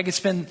morning. Like I could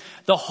spend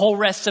the whole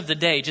rest of the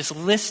day just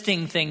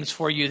listing things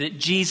for you that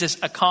Jesus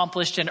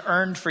accomplished and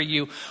earned for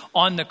you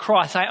on the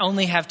cross. I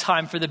only have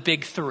time for the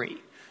big three.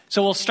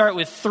 So we'll start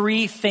with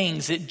three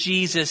things that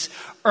Jesus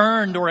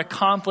earned or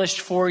accomplished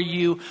for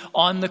you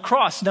on the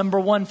cross. Number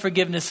one,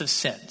 forgiveness of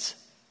sins.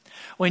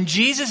 When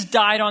Jesus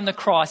died on the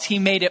cross, he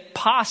made it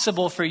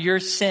possible for your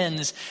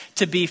sins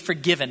to be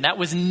forgiven. That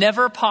was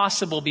never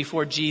possible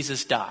before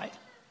Jesus died.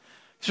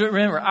 So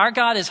remember, our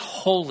God is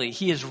holy.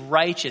 He is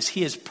righteous.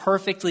 He is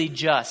perfectly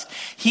just.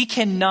 He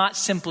cannot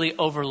simply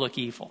overlook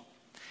evil.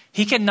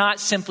 He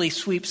cannot simply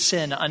sweep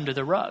sin under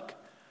the rug.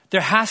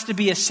 There has to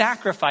be a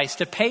sacrifice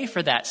to pay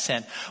for that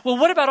sin. Well,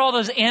 what about all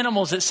those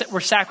animals that were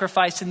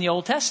sacrificed in the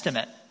Old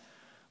Testament?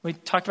 We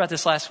talked about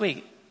this last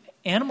week.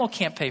 Animal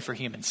can't pay for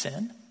human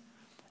sin.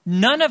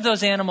 None of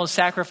those animals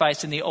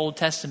sacrificed in the Old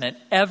Testament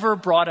ever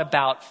brought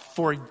about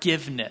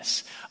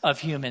forgiveness of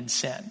human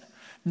sin.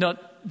 No,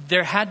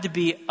 there had to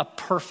be a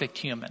perfect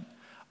human,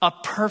 a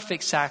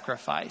perfect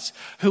sacrifice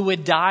who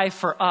would die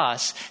for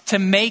us to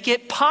make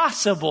it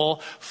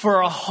possible for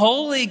a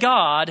holy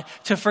God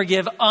to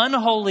forgive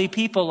unholy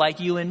people like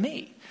you and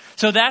me.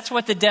 So that's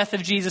what the death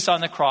of Jesus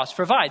on the cross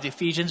provides.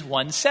 Ephesians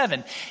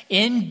 1:7.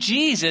 In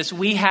Jesus,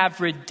 we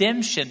have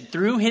redemption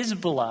through his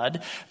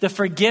blood, the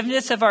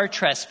forgiveness of our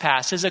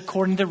trespasses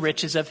according to the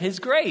riches of his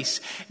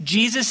grace.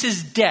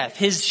 Jesus' death,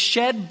 his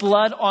shed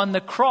blood on the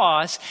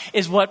cross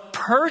is what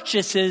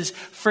purchases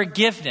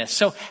forgiveness.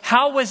 So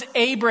how was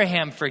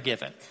Abraham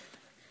forgiven?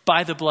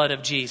 By the blood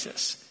of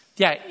Jesus.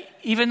 Yeah,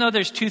 even though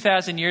there's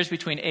 2,000 years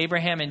between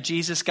Abraham and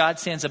Jesus, God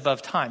stands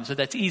above time. So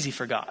that's easy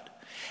for God.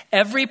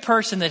 Every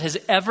person that has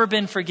ever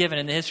been forgiven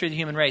in the history of the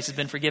human race has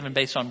been forgiven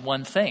based on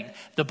one thing,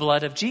 the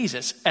blood of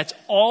Jesus. That's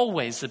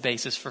always the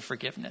basis for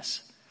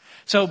forgiveness.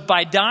 So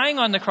by dying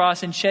on the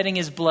cross and shedding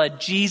his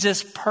blood,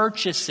 Jesus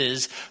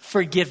purchases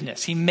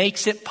forgiveness. He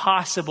makes it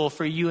possible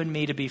for you and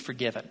me to be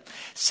forgiven.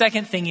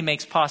 Second thing he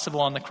makes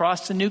possible on the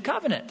cross, the new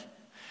covenant.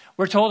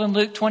 We're told in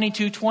Luke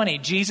 22:20,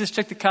 Jesus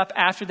took the cup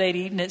after they'd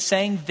eaten it,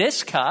 saying,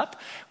 "This cup,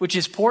 which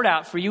is poured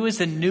out for you, is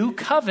the new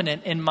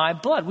covenant in my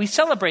blood." We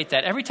celebrate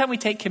that every time we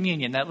take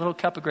communion, that little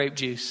cup of grape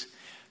juice.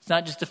 It's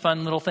not just a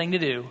fun little thing to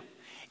do.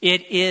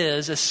 It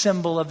is a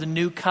symbol of the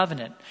new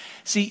covenant.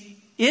 See,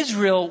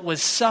 Israel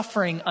was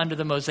suffering under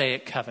the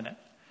Mosaic covenant.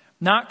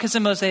 Not because the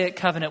Mosaic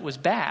covenant was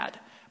bad,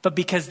 but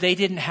because they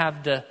didn't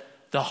have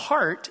the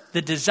heart,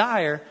 the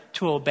desire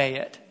to obey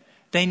it.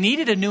 They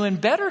needed a new and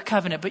better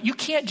covenant, but you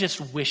can't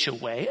just wish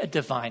away a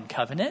divine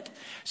covenant.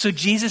 So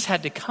Jesus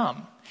had to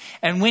come.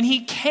 And when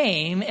he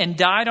came and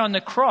died on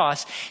the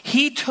cross,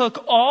 he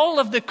took all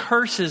of the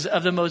curses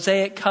of the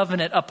Mosaic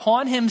covenant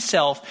upon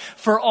himself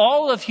for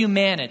all of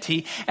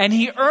humanity, and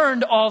he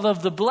earned all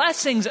of the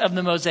blessings of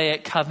the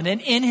Mosaic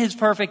covenant in his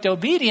perfect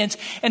obedience.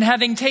 And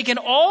having taken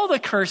all the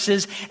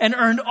curses and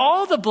earned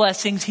all the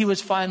blessings, he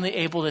was finally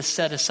able to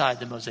set aside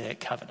the Mosaic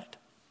covenant.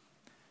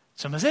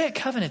 So Mosaic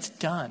covenant's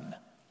done.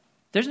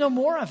 There's no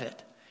more of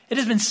it. It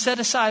has been set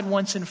aside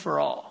once and for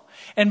all.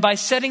 And by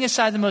setting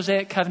aside the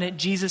Mosaic covenant,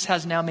 Jesus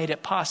has now made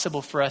it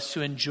possible for us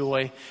to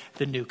enjoy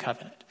the new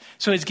covenant.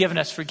 So he's given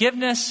us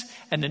forgiveness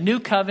and the new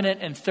covenant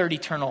and third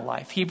eternal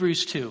life.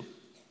 Hebrews 2.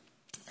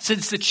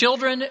 Since the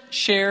children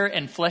share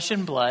in flesh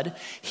and blood,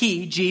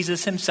 he,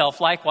 Jesus himself,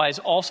 likewise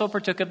also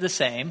partook of the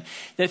same,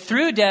 that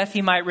through death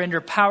he might render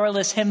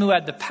powerless him who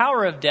had the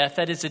power of death,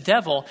 that is the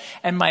devil,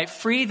 and might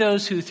free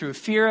those who through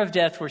fear of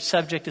death were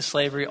subject to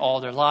slavery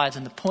all their lives.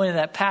 And the point of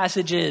that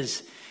passage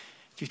is,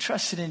 if you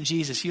trusted in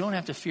Jesus, you don't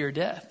have to fear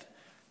death,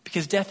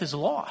 because death is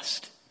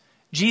lost.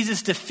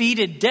 Jesus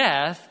defeated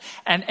death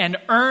and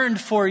earned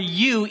for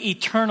you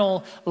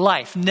eternal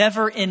life,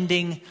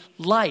 never-ending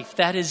life.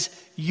 That is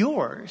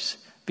yours,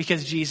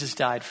 because Jesus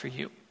died for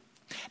you.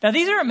 Now,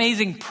 these are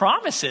amazing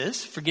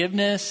promises,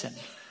 forgiveness and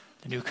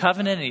the new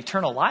covenant and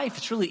eternal life.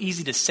 It's really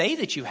easy to say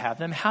that you have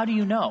them. How do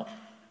you know?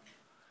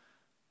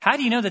 How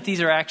do you know that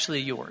these are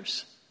actually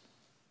yours?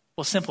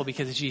 Well, simple,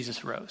 because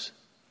Jesus rose.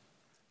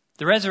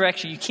 The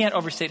resurrection, you can't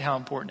overstate how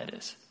important it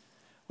is.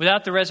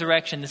 Without the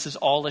resurrection, this is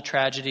all a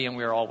tragedy and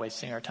we're all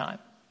wasting our time.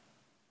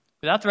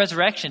 Without the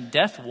resurrection,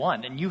 death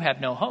won and you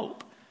have no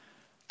hope.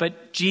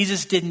 But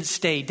Jesus didn't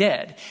stay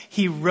dead.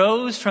 He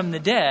rose from the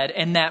dead,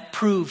 and that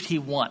proved he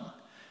won.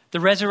 The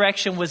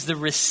resurrection was the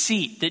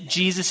receipt that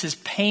Jesus'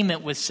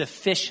 payment was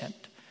sufficient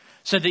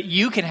so that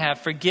you can have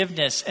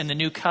forgiveness and the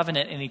new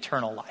covenant and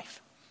eternal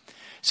life.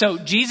 So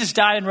Jesus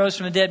died and rose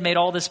from the dead, made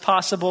all this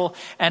possible.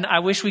 And I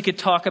wish we could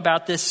talk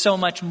about this so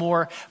much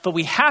more, but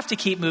we have to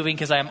keep moving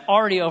because I am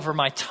already over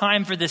my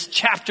time for this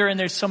chapter and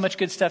there's so much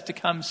good stuff to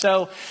come.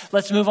 So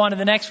let's move on to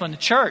the next one, the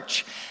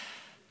church.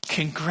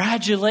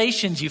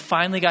 Congratulations, you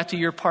finally got to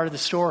your part of the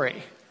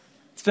story.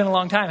 It's been a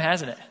long time,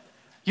 hasn't it?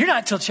 You're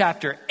not till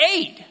chapter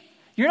 8.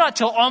 You're not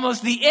till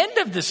almost the end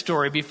of the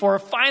story before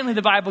finally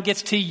the Bible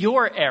gets to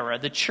your era,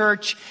 the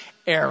church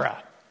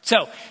era.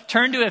 So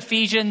turn to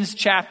Ephesians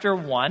chapter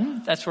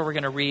 1. That's where we're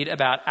going to read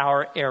about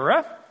our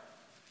era.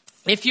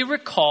 If you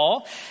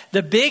recall,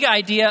 the big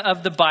idea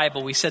of the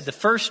Bible, we said the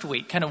first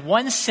week, kind of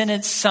one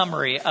sentence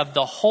summary of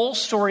the whole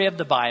story of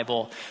the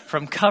Bible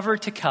from cover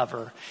to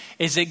cover,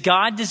 is that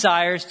God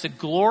desires to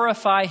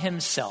glorify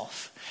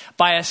himself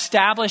by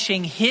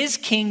establishing his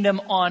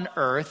kingdom on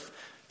earth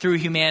through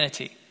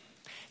humanity.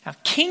 Now,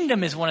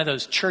 kingdom is one of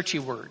those churchy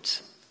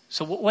words.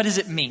 So what does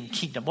it mean,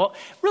 kingdom? Well,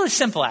 really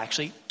simple,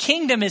 actually.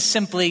 Kingdom is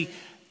simply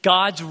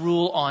God's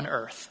rule on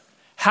earth.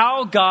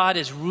 How God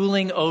is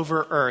ruling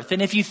over earth.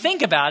 And if you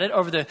think about it,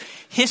 over the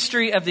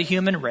history of the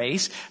human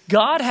race,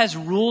 God has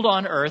ruled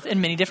on earth in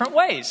many different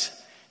ways.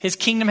 His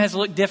kingdom has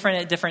looked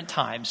different at different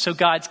times. So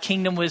God's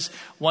kingdom was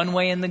one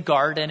way in the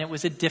garden. It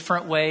was a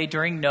different way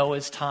during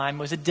Noah's time. It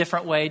was a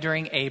different way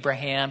during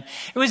Abraham.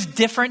 It was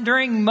different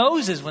during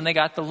Moses when they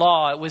got the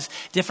law. It was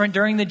different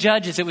during the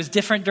judges. It was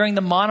different during the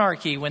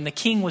monarchy when the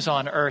king was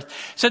on earth.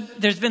 So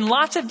there's been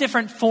lots of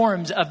different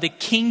forms of the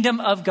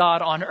kingdom of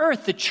God on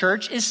earth. The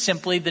church is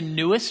simply the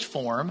newest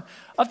form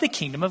of the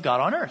kingdom of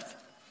God on earth.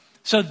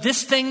 So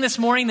this thing this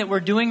morning that we're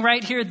doing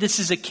right here, this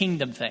is a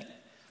kingdom thing.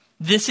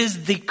 This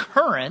is the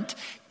current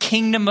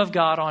kingdom of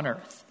God on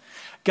earth.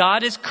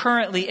 God is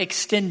currently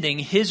extending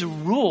his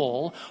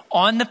rule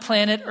on the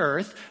planet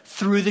Earth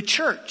through the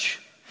church.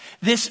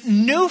 This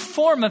new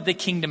form of the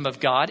kingdom of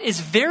God is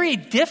very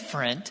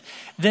different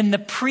than the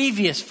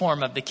previous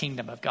form of the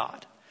kingdom of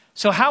God.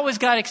 So how was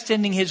God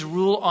extending his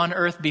rule on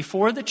earth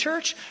before the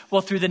church?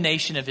 Well, through the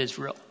nation of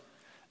Israel.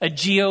 A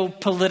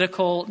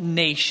geopolitical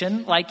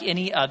nation like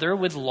any other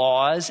with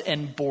laws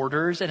and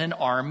borders and an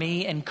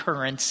army and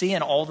currency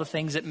and all the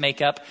things that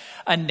make up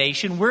a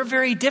nation. We're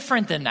very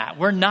different than that.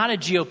 We're not a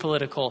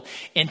geopolitical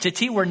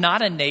entity. We're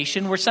not a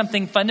nation. We're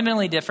something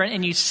fundamentally different.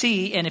 And you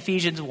see in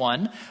Ephesians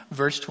 1,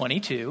 verse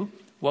 22,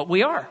 what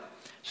we are.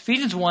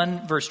 Ephesians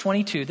 1, verse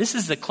 22, this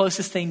is the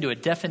closest thing to a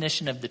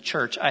definition of the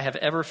church I have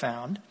ever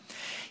found.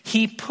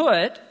 He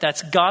put,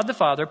 that's God the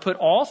Father, put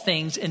all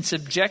things in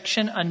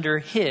subjection under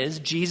his,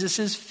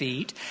 Jesus'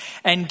 feet,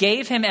 and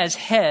gave him as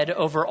head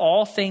over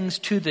all things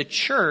to the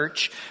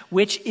church,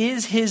 which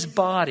is his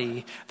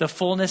body, the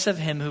fullness of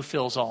him who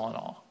fills all in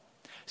all.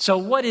 So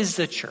what is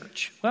the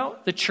church? Well,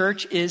 the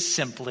church is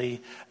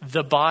simply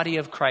the body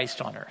of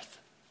Christ on earth.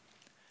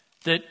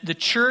 The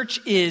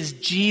church is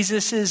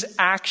Jesus's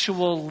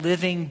actual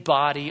living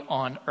body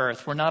on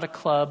earth. We're not a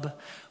club.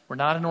 We're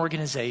not an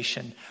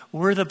organization.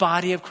 We're the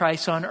body of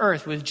Christ on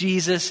earth with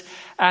Jesus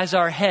as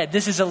our head.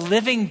 This is a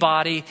living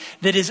body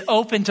that is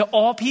open to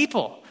all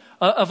people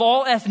of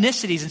all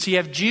ethnicities. And so you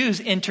have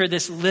Jews enter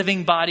this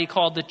living body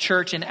called the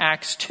church in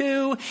Acts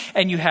 2.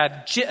 And you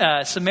have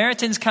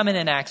Samaritans come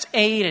in Acts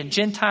 8 and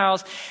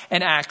Gentiles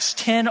in Acts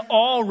 10.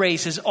 All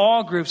races,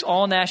 all groups,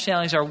 all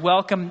nationalities are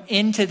welcome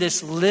into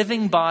this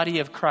living body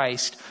of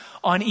Christ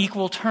on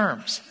equal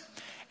terms.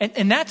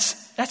 And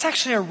that's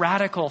actually a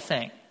radical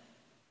thing.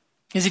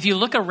 Because if you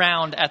look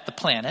around at the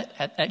planet,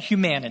 at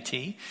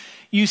humanity,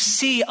 you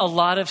see a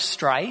lot of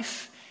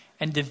strife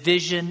and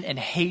division and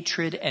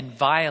hatred and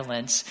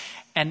violence,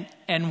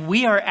 and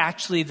we are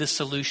actually the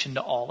solution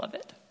to all of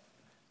it.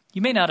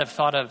 You may not have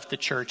thought of the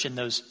church in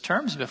those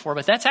terms before,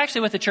 but that's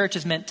actually what the church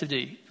is meant to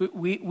do.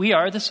 We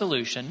are the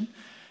solution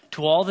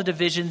to all the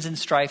divisions and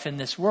strife in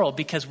this world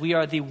because we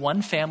are the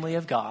one family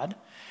of God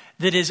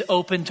that is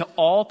open to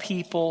all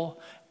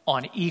people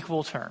on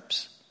equal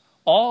terms.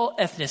 All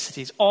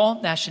ethnicities,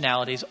 all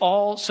nationalities,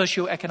 all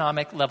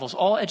socioeconomic levels,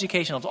 all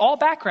education levels, all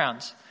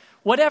backgrounds,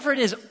 whatever it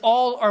is,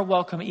 all are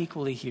welcome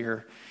equally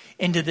here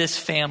into this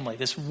family,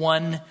 this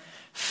one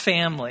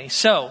family.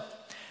 So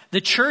the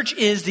church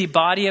is the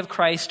body of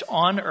Christ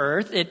on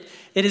earth. It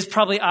is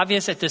probably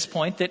obvious at this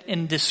point that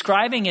in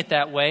describing it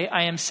that way,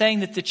 I am saying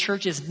that the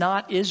church is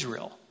not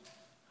Israel.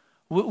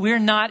 We're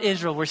not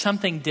Israel. We're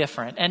something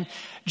different. And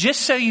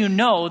just so you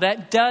know,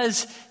 that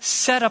does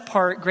set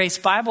apart Grace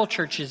Bible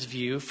Church's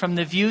view from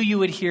the view you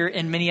would hear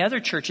in many other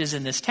churches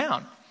in this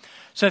town.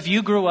 So if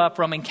you grew up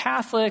Roman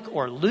Catholic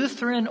or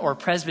Lutheran or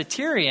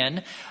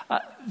Presbyterian,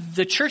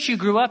 the church you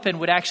grew up in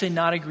would actually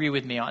not agree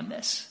with me on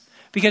this.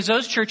 Because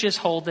those churches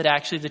hold that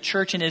actually the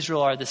church and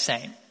Israel are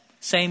the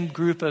same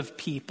group of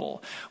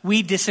people.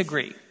 We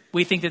disagree.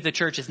 We think that the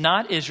church is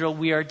not Israel.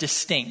 We are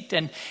distinct.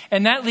 And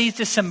that leads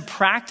to some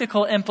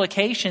practical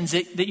implications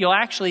that you'll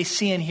actually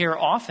see and hear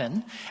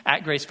often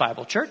at Grace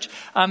Bible Church.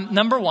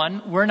 Number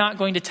one, we're not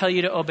going to tell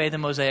you to obey the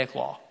Mosaic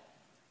Law.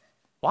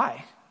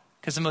 Why?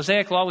 Because the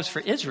Mosaic Law was for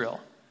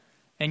Israel,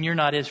 and you're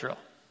not Israel.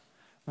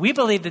 We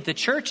believe that the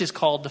church is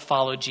called to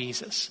follow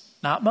Jesus,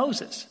 not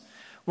Moses.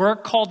 We're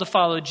called to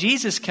follow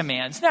Jesus'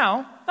 commands.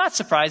 Now, not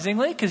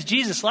surprisingly, because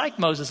Jesus liked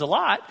Moses a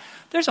lot,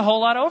 there's a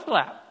whole lot of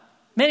overlap.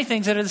 Many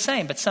things that are the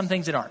same, but some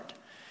things that aren't.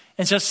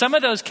 And so some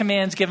of those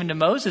commands given to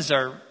Moses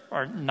are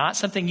not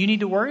something you need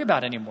to worry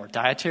about anymore.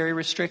 Dietary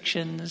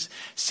restrictions,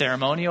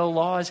 ceremonial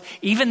laws,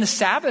 even the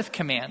Sabbath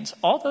commands,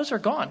 all those are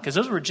gone because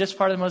those were just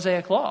part of the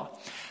Mosaic Law.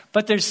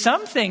 But there's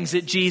some things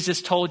that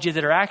Jesus told you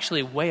that are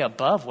actually way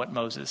above what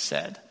Moses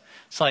said.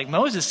 It's like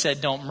Moses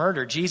said, don't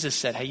murder. Jesus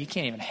said, hey, you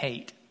can't even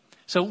hate.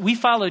 So we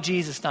follow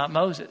Jesus, not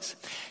Moses.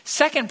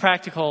 Second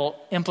practical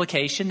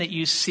implication that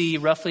you see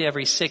roughly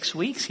every 6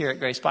 weeks here at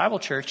Grace Bible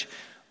Church,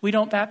 we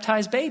don't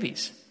baptize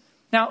babies.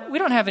 Now, we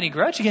don't have any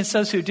grudge against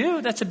those who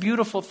do. That's a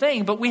beautiful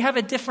thing, but we have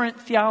a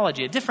different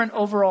theology, a different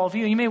overall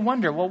view. You may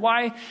wonder, well,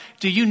 why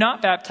do you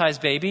not baptize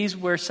babies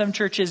where some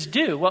churches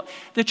do? Well,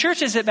 the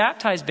churches that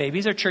baptize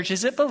babies are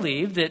churches that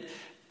believe that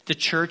the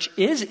church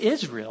is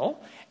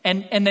Israel.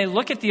 And they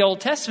look at the Old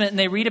Testament and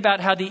they read about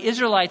how the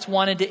Israelites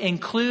wanted to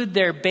include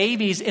their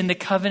babies in the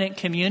covenant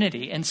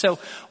community. And so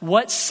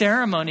what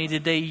ceremony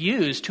did they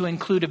use to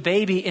include a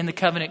baby in the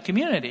covenant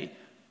community?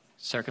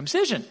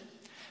 Circumcision.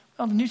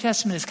 Well, the New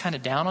Testament is kind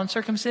of down on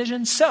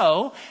circumcision.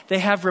 So they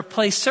have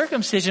replaced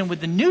circumcision with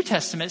the New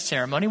Testament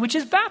ceremony, which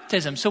is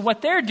baptism. So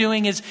what they're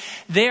doing is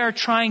they are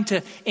trying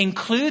to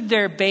include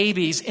their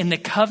babies in the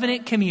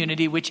covenant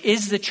community, which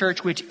is the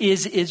church, which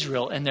is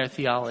Israel in their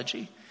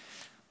theology.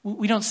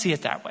 We don't see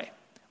it that way.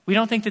 We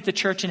don't think that the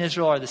church and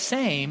Israel are the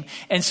same.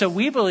 And so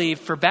we believe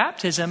for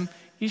baptism,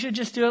 you should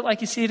just do it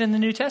like you see it in the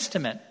New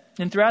Testament.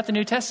 And throughout the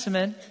New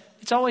Testament,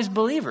 it's always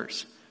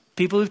believers,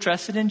 people who've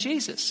trusted in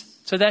Jesus.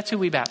 So that's who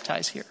we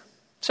baptize here.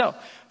 So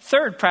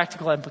third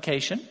practical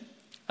implication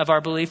of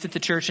our belief that the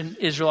church and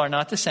Israel are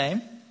not the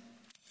same.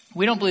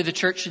 We don't believe the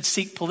church should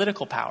seek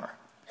political power.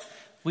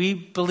 We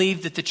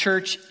believe that the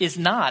church is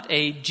not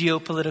a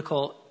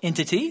geopolitical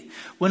entity.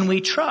 When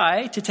we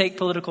try to take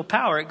political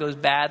power, it goes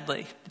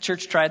badly. The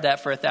church tried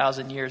that for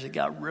 1,000 years. It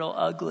got real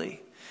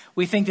ugly.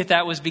 We think that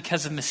that was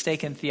because of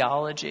mistaken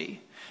theology.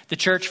 The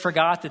church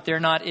forgot that they're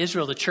not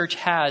Israel. The church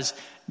has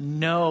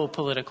no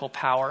political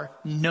power,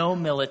 no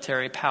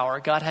military power.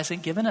 God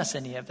hasn't given us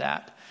any of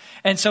that.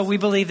 And so we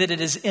believe that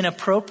it is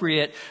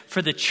inappropriate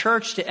for the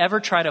church to ever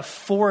try to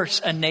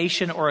force a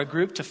nation or a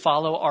group to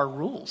follow our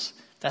rules.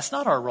 That's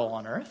not our role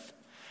on earth.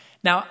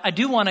 Now, I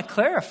do want to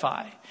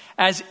clarify,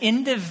 as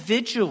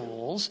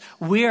individuals,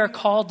 we are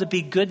called to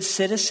be good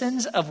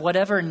citizens of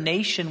whatever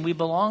nation we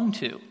belong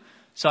to.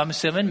 So I'm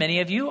assuming many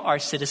of you are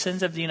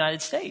citizens of the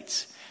United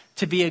States.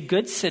 To be a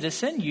good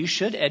citizen, you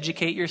should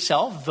educate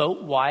yourself,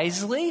 vote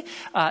wisely.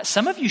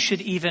 Some of you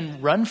should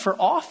even run for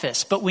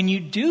office. But when you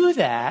do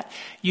that,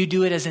 you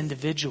do it as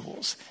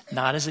individuals,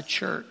 not as a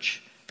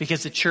church.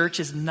 because the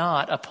church is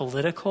not a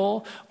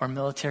political or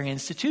military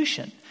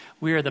institution.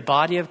 We are the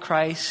body of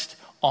Christ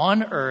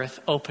on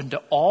earth, open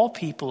to all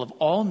people of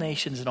all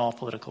nations and all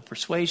political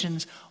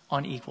persuasions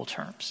on equal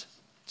terms.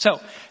 So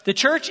the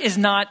church is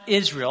not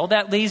Israel.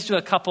 That leads to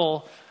a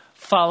couple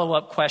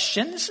follow-up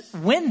questions.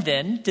 When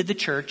then did the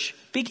church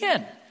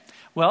begin?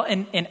 Well,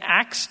 in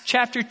Acts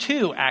chapter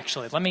 2,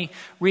 actually, let me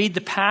read the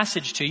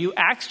passage to you.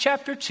 Acts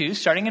chapter 2,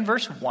 starting in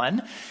verse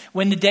 1,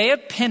 when the day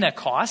of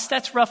Pentecost,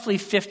 that's roughly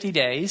 50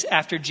 days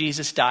after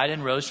Jesus died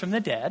and rose from the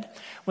dead,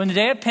 when the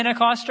day of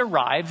Pentecost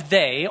arrived,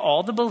 they,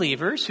 all the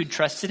believers who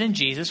trusted in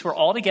Jesus, were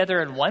all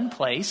together in one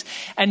place,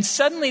 and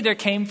suddenly there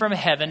came from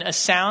heaven a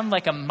sound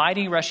like a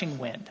mighty rushing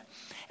wind,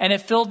 and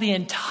it filled the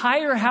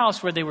entire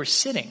house where they were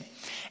sitting.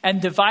 And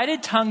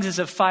divided tongues as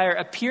of fire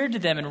appeared to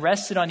them and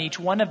rested on each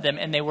one of them.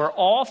 And they were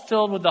all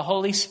filled with the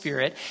Holy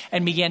Spirit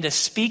and began to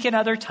speak in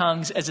other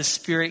tongues as the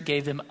Spirit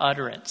gave them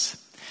utterance.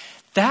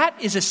 That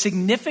is a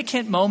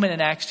significant moment in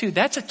Acts 2.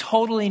 That's a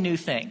totally new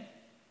thing.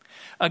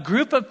 A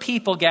group of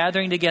people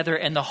gathering together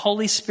and the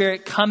Holy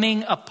Spirit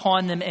coming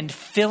upon them and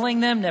filling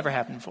them never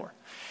happened before.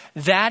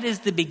 That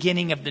is the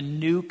beginning of the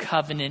new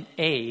covenant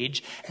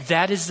age.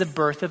 That is the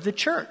birth of the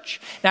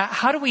church. Now,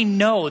 how do we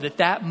know that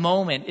that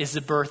moment is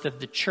the birth of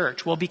the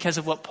church? Well, because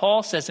of what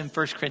Paul says in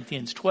 1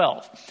 Corinthians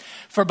 12.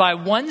 For by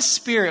one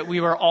Spirit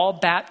we were all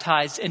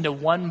baptized into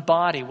one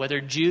body,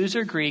 whether Jews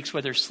or Greeks,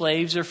 whether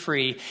slaves or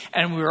free,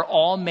 and we were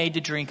all made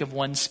to drink of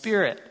one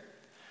Spirit.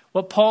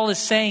 What Paul is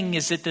saying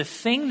is that the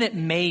thing that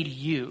made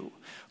you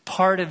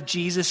part of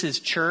Jesus'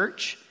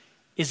 church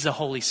is the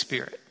Holy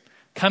Spirit.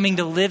 Coming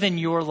to live in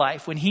your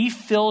life. When he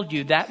filled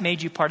you, that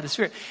made you part of the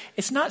Spirit.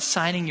 It's not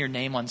signing your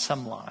name on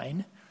some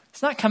line.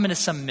 It's not coming to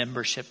some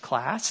membership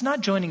class. It's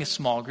not joining a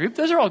small group.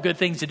 Those are all good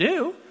things to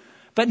do.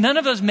 But none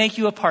of those make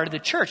you a part of the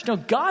church. No,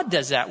 God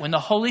does that. When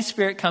the Holy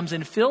Spirit comes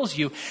and fills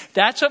you,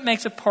 that's what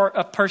makes a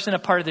person a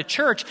part of the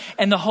church.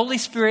 And the Holy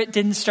Spirit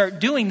didn't start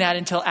doing that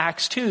until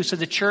Acts 2. So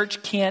the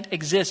church can't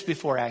exist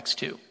before Acts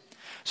 2.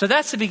 So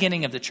that's the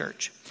beginning of the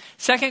church.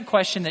 Second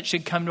question that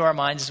should come to our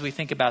minds as we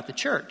think about the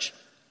church.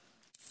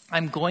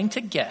 I'm going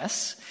to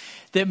guess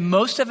that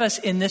most of us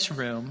in this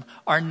room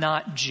are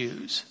not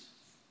Jews.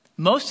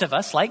 Most of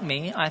us, like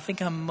me, I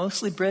think I'm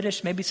mostly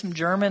British, maybe some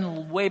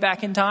German way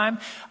back in time.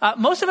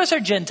 Most of us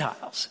are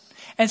Gentiles.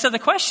 And so the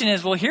question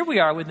is, well, here we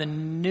are with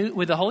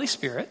the Holy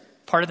Spirit,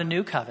 part of the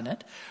new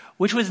covenant,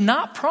 which was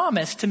not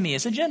promised to me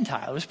as a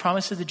Gentile. It was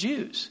promised to the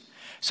Jews.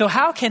 So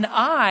how can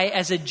I,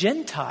 as a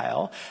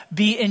Gentile,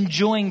 be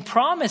enjoying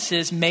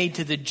promises made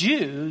to the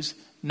Jews,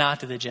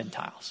 not to the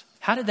Gentiles?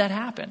 How did that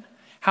happen?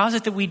 How is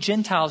it that we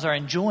Gentiles are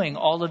enjoying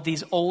all of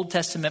these Old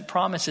Testament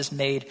promises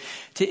made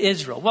to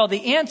Israel? Well,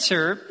 the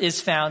answer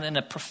is found in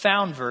a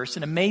profound verse,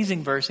 an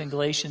amazing verse in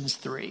Galatians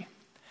 3.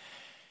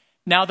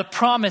 Now the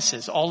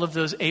promises, all of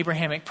those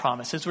Abrahamic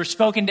promises, were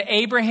spoken to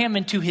Abraham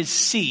and to his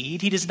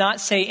seed. He does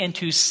not say and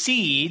to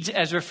seeds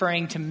as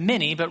referring to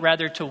many, but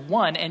rather to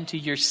one, and to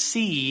your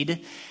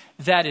seed,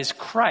 that is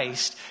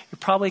Christ. You're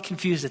probably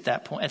confused at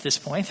this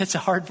point. That's a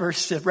hard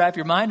verse to wrap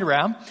your mind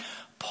around.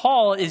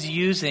 Paul is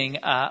using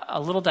a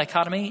little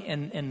dichotomy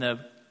in the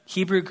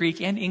Hebrew,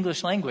 Greek, and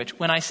English language.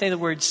 When I say the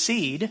word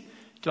seed,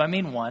 do I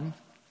mean one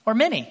or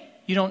many?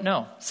 You don't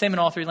know. Same in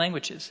all three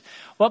languages.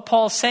 What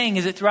Paul's saying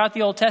is that throughout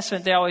the Old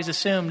Testament, they always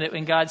assumed that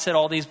when God said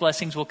all these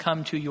blessings will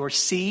come to your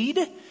seed,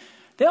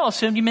 they all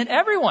assumed he meant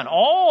everyone,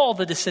 all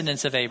the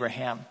descendants of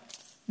Abraham.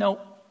 No,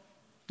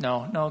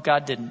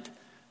 God didn't.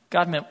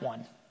 God meant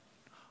one.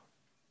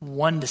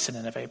 One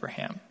descendant of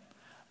Abraham.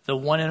 The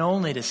one and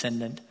only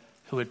descendant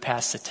who would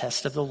pass the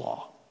test of the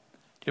law.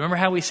 Do you remember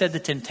how we said the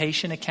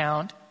temptation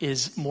account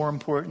is more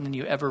important than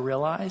you ever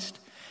realized?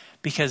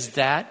 Because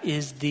that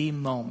is the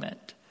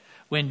moment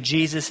when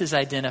Jesus is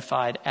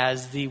identified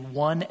as the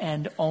one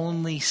and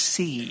only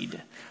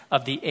seed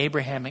of the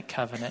Abrahamic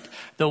covenant,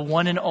 the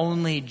one and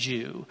only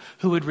Jew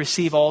who would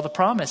receive all the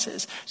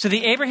promises. So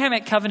the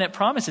Abrahamic covenant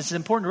promises, it's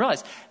important to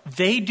realize,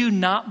 they do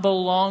not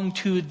belong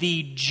to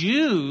the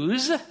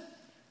Jews,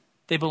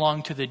 they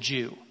belong to the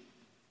Jew,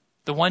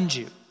 the one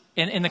Jew.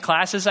 In the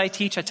classes I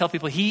teach, I tell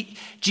people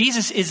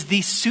Jesus is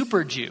the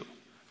super Jew,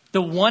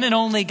 the one and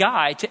only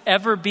guy to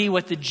ever be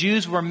what the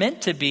Jews were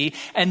meant to be,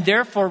 and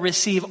therefore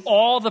receive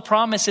all the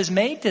promises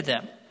made to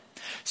them.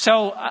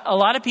 So a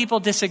lot of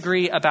people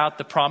disagree about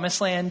the promised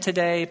land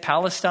today.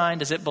 Palestine,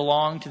 does it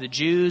belong to the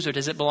Jews or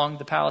does it belong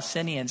to the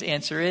Palestinians?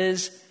 Answer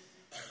is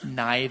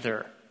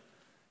neither.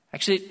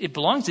 Actually, it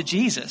belongs to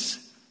Jesus.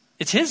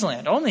 It's his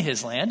land, only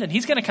his land, and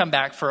he's going to come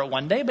back for it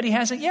one day, but he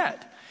hasn't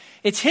yet.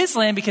 It's his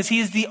land because he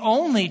is the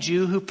only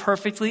Jew who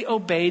perfectly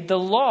obeyed the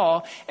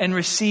law and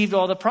received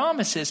all the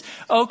promises.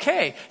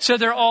 Okay, so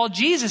they're all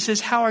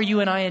Jesus's. How are you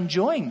and I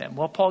enjoying them?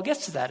 Well, Paul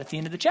gets to that at the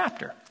end of the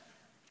chapter.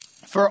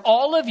 For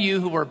all of you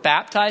who were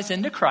baptized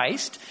into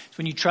Christ,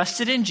 when you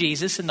trusted in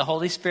Jesus and the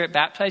Holy Spirit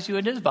baptized you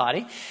into his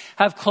body,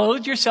 have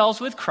clothed yourselves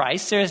with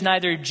Christ. There is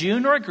neither Jew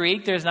nor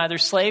Greek. There is neither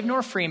slave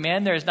nor free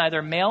man. There is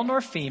neither male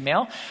nor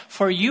female.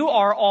 For you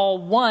are all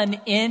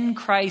one in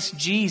Christ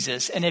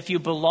Jesus. And if you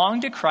belong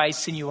to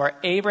Christ, then you are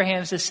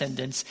Abraham's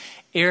descendants,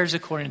 heirs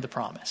according to the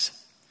promise.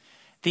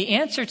 The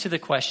answer to the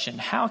question,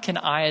 how can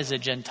I as a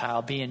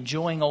Gentile be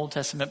enjoying Old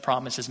Testament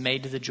promises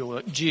made to the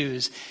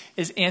Jews,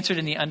 is answered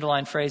in the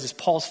underlined phrase, is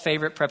Paul's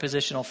favorite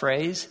prepositional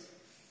phrase,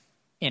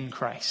 in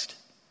Christ.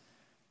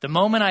 The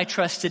moment I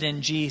trusted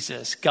in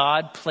Jesus,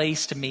 God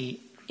placed me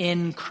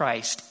in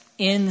Christ,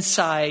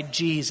 inside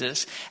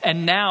Jesus.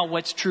 And now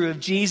what's true of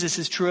Jesus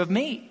is true of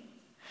me.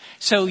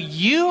 So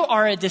you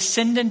are a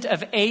descendant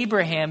of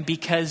Abraham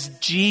because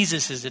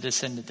Jesus is a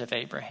descendant of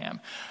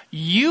Abraham.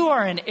 You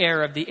are an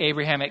heir of the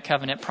Abrahamic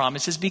covenant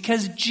promises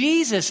because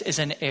Jesus is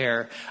an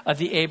heir of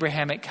the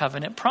Abrahamic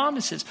covenant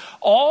promises.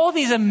 All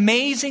these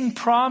amazing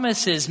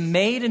promises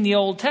made in the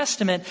Old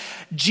Testament,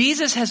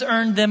 Jesus has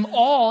earned them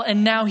all,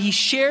 and now he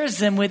shares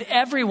them with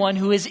everyone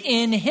who is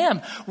in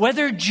him,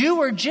 whether Jew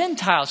or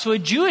Gentile. So a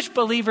Jewish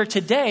believer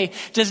today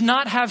does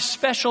not have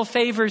special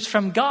favors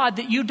from God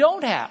that you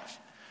don't have.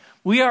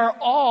 We are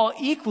all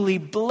equally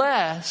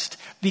blessed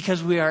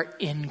because we are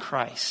in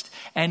Christ.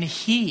 And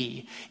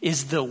he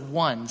is the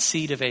one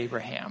seed of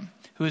Abraham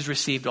who has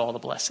received all the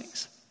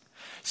blessings.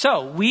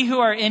 So we who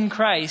are in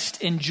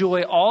Christ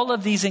enjoy all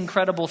of these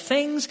incredible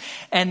things.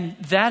 And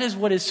that is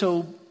what is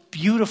so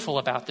beautiful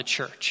about the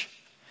church.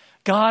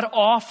 God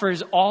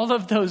offers all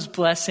of those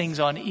blessings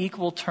on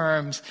equal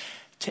terms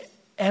to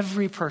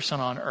every person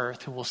on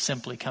earth who will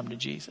simply come to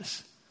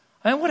Jesus.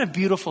 I mean, what a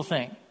beautiful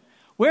thing.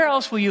 Where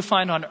else will you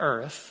find on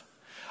earth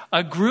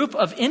a group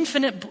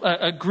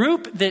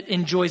that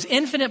enjoys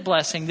infinite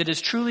blessing that is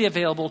truly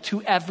available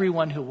to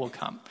everyone who will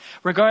come,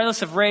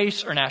 regardless of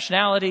race or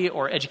nationality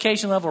or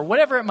education level or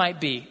whatever it might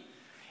be?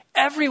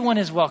 Everyone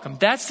is welcome.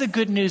 That's the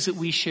good news that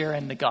we share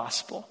in the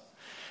gospel.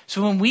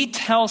 So when we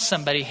tell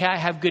somebody, hey, I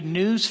have good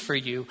news for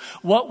you,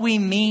 what we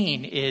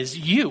mean is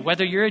you,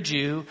 whether you're a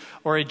Jew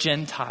or a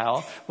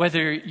Gentile,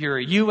 whether you're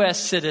a U.S.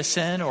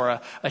 citizen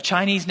or a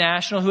Chinese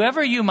national,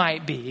 whoever you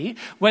might be,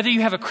 whether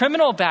you have a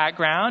criminal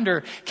background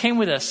or came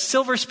with a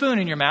silver spoon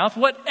in your mouth,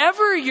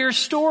 whatever your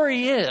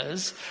story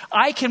is,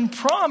 I can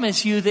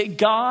promise you that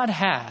God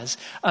has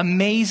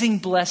amazing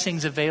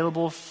blessings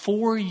available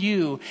for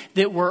you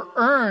that were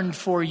earned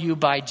for you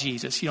by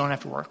Jesus. You don't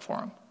have to work for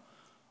them.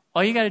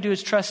 All you got to do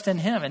is trust in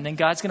him, and then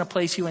God's going to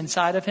place you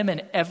inside of him,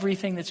 and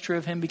everything that's true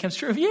of him becomes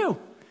true of you.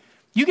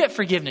 You get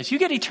forgiveness. You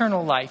get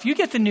eternal life. You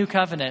get the new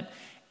covenant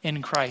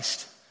in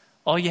Christ.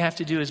 All you have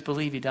to do is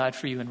believe he died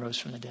for you and rose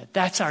from the dead.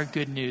 That's our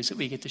good news that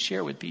we get to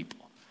share with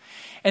people.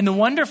 And the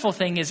wonderful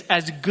thing is,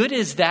 as good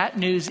as that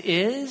news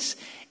is,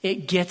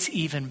 it gets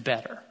even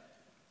better.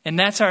 And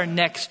that's our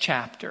next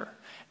chapter.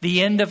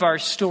 The end of our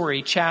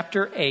story,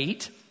 chapter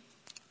 8.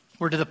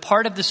 We're to the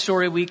part of the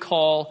story we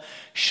call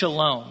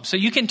Shalom. So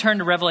you can turn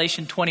to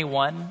Revelation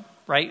 21,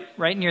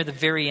 right near the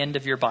very end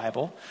of your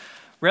Bible.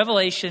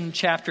 Revelation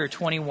chapter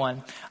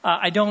 21.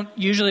 I don't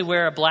usually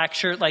wear a black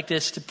shirt like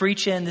this to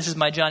preach in. This is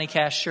my Johnny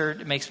Cash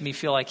shirt. It makes me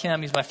feel like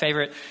him. He's my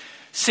favorite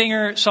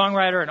singer,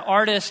 songwriter, and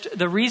artist.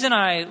 The reason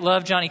I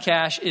love Johnny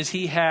Cash is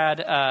he had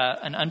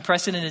an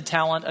unprecedented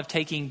talent of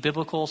taking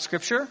biblical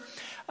scripture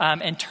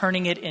and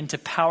turning it into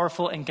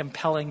powerful and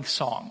compelling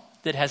song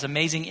that has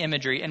amazing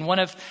imagery. And one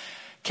of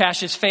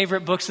Cash's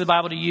favorite books of the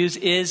Bible to use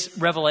is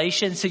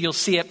Revelation. So you'll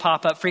see it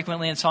pop up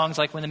frequently in songs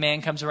like When the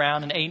Man Comes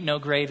Around and Ain't No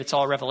Grave, It's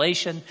All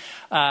Revelation.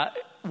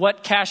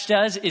 What Cash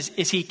does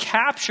is he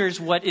captures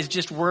what is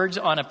just words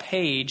on a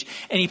page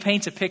and he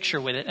paints a picture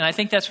with it. And I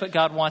think that's what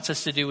God wants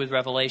us to do with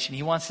Revelation.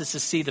 He wants us to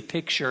see the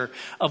picture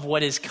of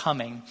what is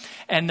coming.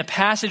 And the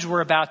passage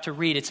we're about to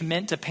read, it's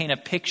meant to paint a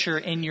picture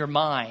in your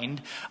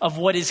mind of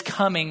what is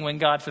coming when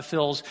God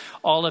fulfills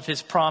all of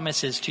his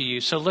promises to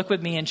you. So look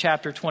with me in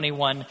chapter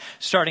 21,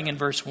 starting in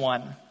verse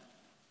 1.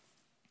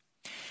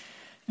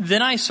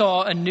 Then I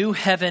saw a new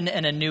heaven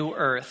and a new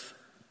earth.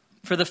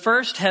 For the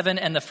first heaven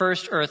and the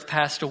first earth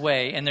passed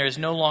away, and there is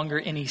no longer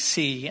any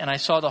sea. And I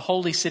saw the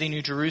holy city,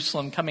 New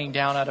Jerusalem, coming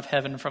down out of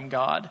heaven from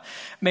God,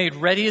 made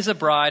ready as a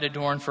bride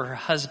adorned for her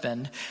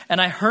husband. And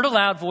I heard a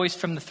loud voice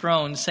from the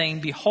throne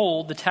saying,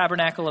 Behold, the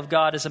tabernacle of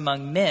God is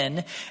among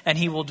men, and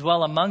he will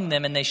dwell among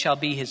them, and they shall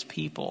be his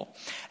people.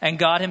 And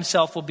God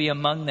himself will be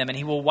among them, and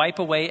he will wipe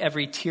away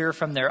every tear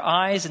from their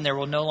eyes, and there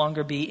will no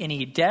longer be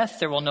any death.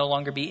 There will no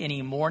longer be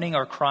any mourning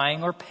or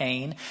crying or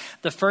pain.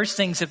 The first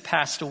things have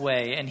passed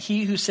away. And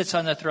he who sits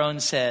on the throne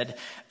said,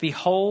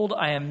 Behold,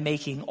 I am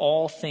making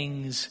all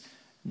things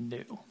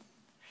new.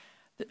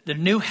 The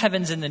new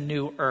heavens and the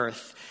new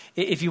earth.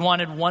 If you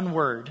wanted one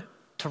word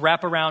to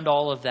wrap around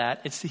all of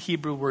that, it's the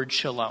Hebrew word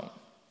shalom.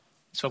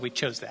 So we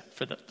chose that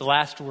for the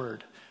last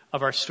word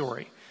of our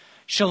story.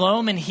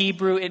 Shalom in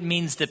Hebrew, it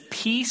means the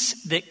peace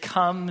that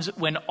comes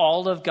when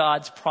all of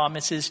God's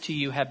promises to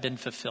you have been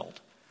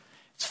fulfilled.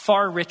 It's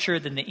far richer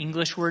than the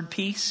English word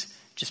peace.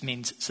 It just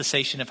means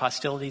cessation of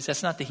hostilities.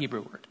 That's not the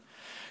Hebrew word.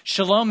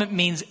 Shalom, it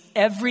means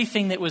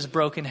everything that was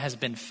broken has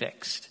been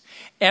fixed.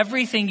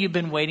 Everything you've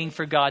been waiting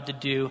for God to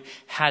do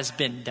has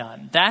been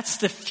done. That's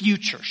the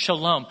future,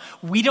 shalom.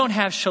 We don't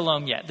have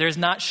shalom yet. There's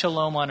not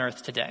shalom on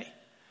earth today.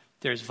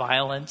 There's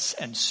violence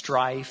and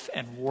strife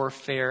and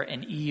warfare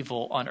and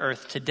evil on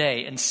earth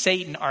today. And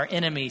Satan, our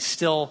enemy,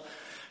 still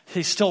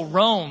He still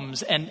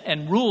roams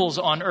and rules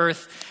on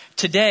earth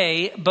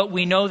today, but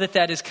we know that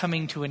that is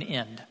coming to an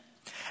end.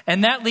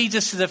 And that leads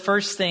us to the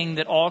first thing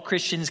that all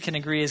Christians can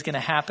agree is going to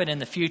happen in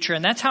the future.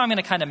 And that's how I'm going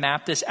to kind of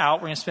map this out.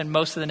 We're going to spend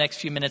most of the next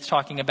few minutes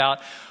talking about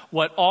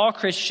what all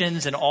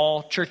Christians and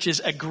all churches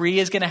agree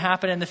is going to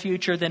happen in the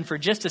future. Then for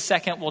just a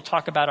second, we'll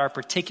talk about our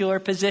particular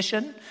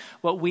position,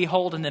 what we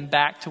hold, and then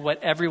back to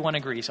what everyone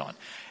agrees on.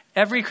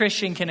 Every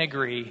Christian can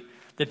agree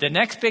that the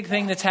next big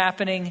thing that's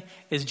happening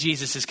is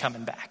Jesus is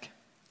coming back.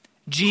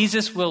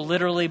 Jesus will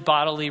literally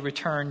bodily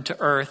return to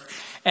earth.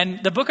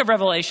 And the book of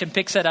Revelation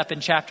picks that up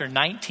in chapter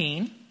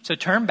 19. So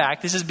turn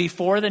back. This is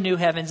before the new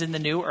heavens and the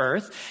new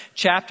earth.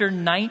 Chapter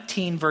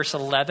 19, verse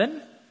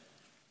 11.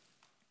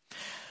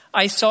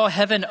 I saw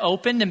heaven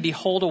opened, and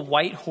behold, a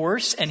white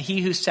horse, and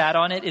he who sat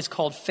on it is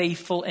called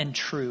Faithful and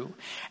True.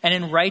 And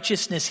in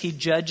righteousness he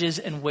judges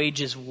and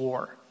wages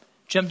war.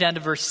 Jump down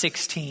to verse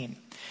 16.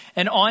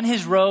 And on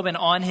his robe and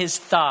on his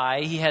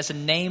thigh, he has a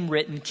name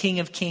written, King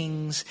of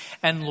Kings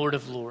and Lord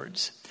of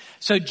Lords.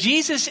 So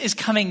Jesus is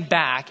coming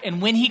back,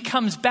 and when he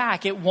comes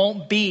back, it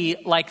won't be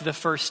like the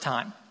first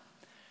time.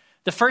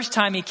 The first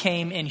time he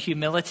came in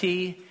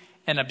humility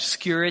and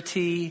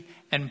obscurity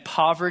and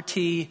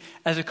poverty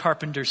as a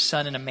carpenter's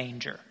son in a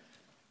manger.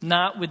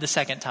 Not with the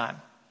second time.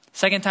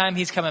 Second time,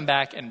 he's coming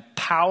back in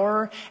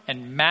power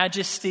and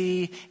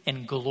majesty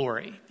and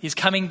glory. He's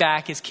coming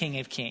back as King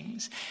of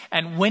Kings.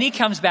 And when he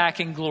comes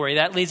back in glory,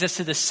 that leads us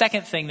to the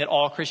second thing that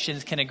all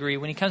Christians can agree.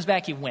 When he comes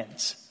back, he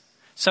wins.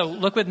 So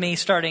look with me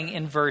starting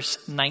in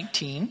verse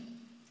 19.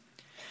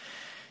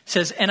 It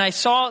says, and I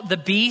saw the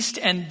beast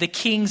and the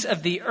kings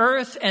of the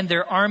earth and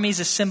their armies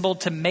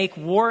assembled to make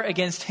war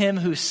against him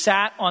who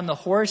sat on the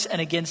horse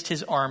and against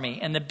his army.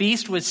 And the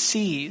beast was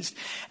seized,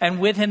 and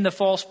with him the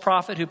false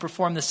prophet who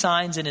performed the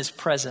signs in his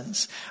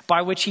presence,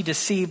 by which he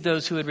deceived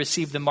those who had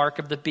received the mark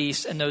of the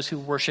beast and those who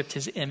worshipped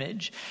his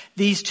image.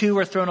 These two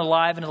were thrown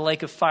alive in a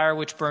lake of fire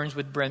which burns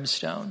with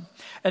brimstone.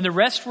 And the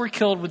rest were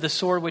killed with the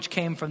sword which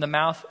came from the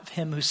mouth of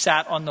him who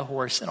sat on the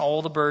horse, and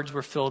all the birds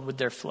were filled with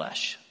their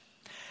flesh.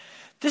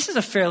 This is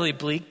a fairly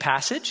bleak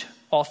passage,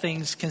 all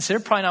things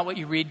considered. Probably not what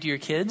you read to your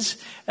kids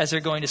as they're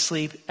going to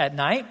sleep at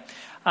night.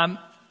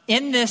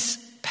 In this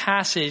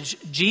passage,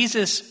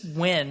 Jesus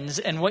wins,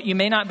 and what you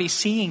may not be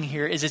seeing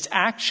here is it's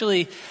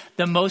actually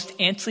the most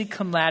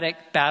anticlimactic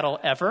battle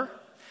ever.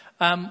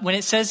 When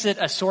it says that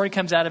a sword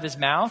comes out of his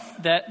mouth,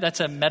 that's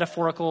a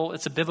metaphorical,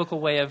 it's a biblical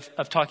way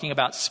of talking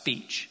about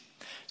speech.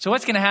 So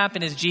what's going to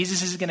happen is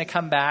Jesus is going to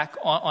come back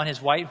on his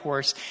white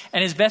horse,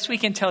 and as best we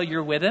can tell,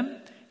 you're with him.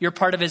 You're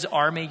part of his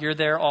army. You're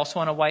there also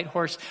on a white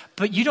horse,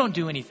 but you don't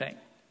do anything.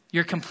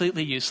 You're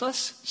completely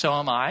useless. So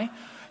am I.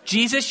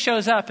 Jesus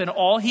shows up, and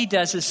all he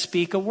does is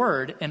speak a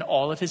word, and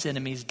all of his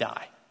enemies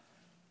die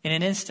in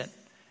an instant.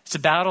 It's a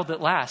battle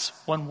that lasts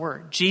one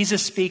word.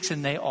 Jesus speaks,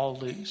 and they all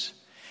lose.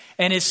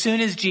 And as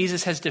soon as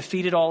Jesus has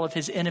defeated all of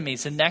his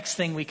enemies, the next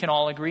thing we can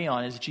all agree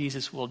on is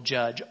Jesus will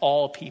judge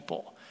all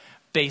people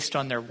based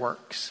on their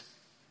works.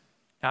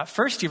 Now, at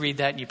first you read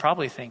that, and you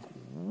probably think,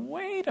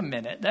 wait a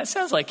minute, that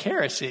sounds like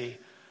heresy.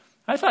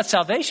 I thought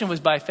salvation was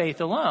by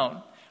faith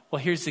alone.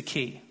 Well, here's the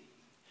key.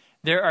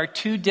 There are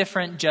two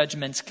different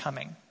judgments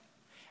coming.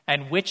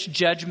 And which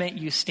judgment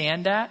you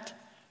stand at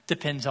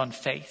depends on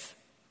faith.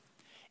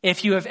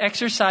 If you have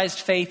exercised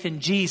faith in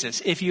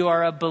Jesus, if you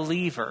are a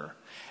believer,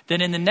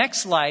 then in the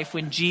next life,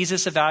 when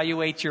Jesus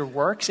evaluates your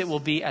works, it will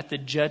be at the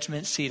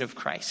judgment seat of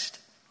Christ.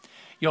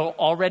 You'll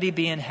already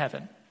be in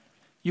heaven.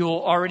 You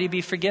will already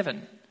be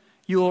forgiven.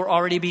 You will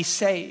already be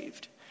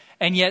saved.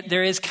 And yet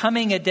there is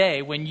coming a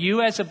day when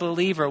you as a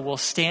believer will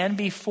stand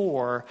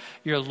before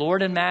your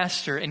Lord and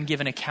Master and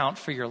give an account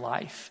for your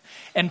life.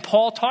 And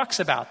Paul talks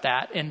about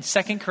that in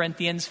 2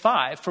 Corinthians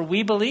 5. For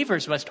we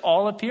believers must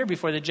all appear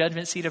before the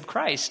judgment seat of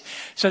Christ,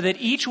 so that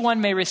each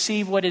one may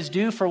receive what is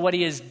due for what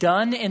he has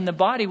done in the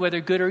body,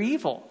 whether good or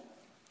evil.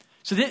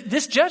 So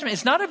this judgment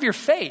is not of your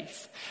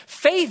faith.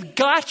 Faith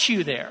got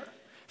you there.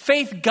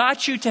 Faith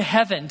got you to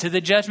heaven, to the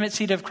judgment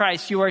seat of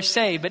Christ. You are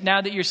saved. But now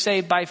that you're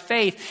saved by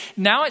faith,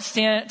 now it's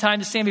time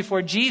to stand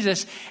before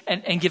Jesus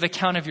and give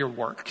account of your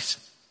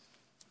works.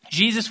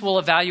 Jesus will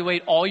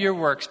evaluate all your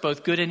works,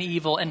 both good and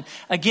evil. And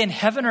again,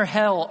 heaven or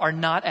hell are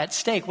not at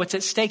stake. What's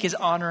at stake is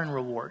honor and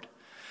reward.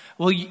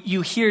 Will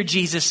you hear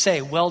Jesus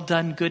say, well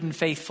done, good and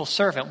faithful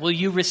servant? Will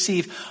you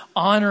receive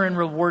honor and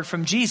reward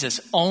from Jesus?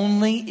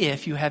 Only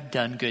if you have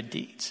done good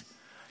deeds.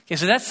 Okay,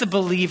 so that's the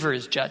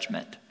believer's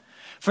judgment.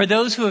 For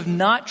those who have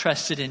not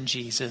trusted in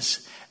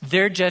Jesus,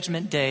 their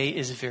judgment day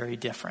is very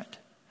different.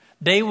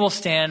 They will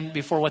stand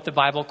before what the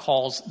Bible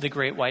calls the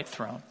great white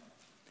throne.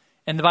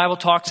 And the Bible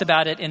talks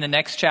about it in the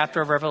next chapter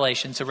of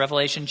Revelation. So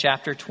Revelation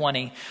chapter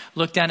 20,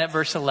 look down at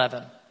verse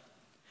 11.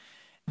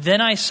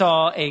 Then I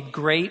saw a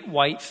great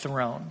white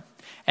throne,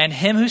 and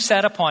him who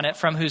sat upon it,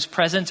 from whose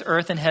presence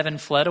earth and heaven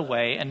fled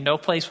away, and no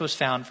place was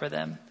found for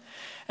them.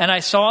 And I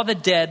saw the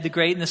dead, the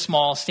great and the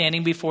small,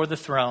 standing before the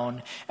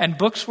throne. And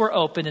books were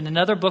opened, and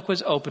another book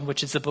was opened,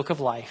 which is the book of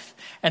life.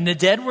 And the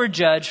dead were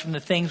judged from the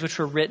things which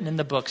were written in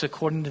the books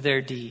according to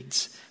their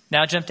deeds.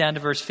 Now jump down to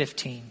verse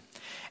 15.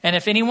 And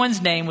if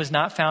anyone's name was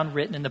not found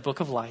written in the book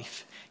of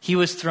life, he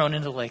was thrown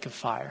into the lake of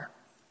fire.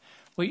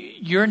 Well,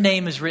 your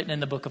name is written in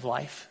the book of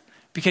life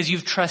because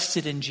you've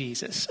trusted in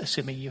Jesus,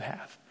 assuming you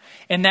have.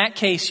 In that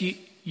case,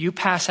 you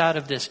pass out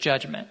of this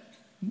judgment.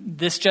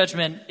 This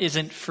judgment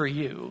isn't for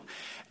you.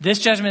 This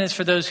judgment is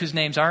for those whose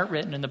names aren't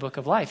written in the book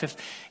of life.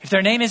 If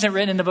their name isn't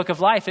written in the book of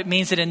life, it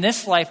means that in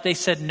this life they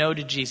said no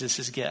to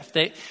Jesus' gift.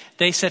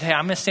 They said, hey,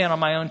 I'm going to stand on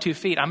my own 2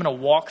 feet. I'm going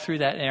to walk through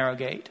that narrow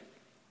gate.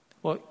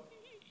 Well,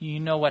 you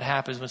know what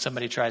happens when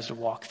somebody tries to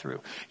walk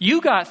through.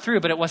 You got through,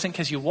 but it wasn't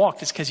because you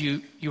walked. It's because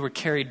you were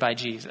carried by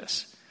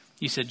Jesus.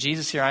 You said,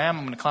 Jesus, here I am.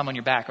 I'm going to climb on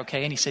your back,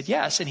 okay? And he said,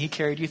 yes, and he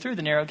carried you through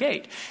the narrow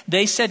gate.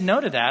 They said no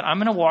to that. I'm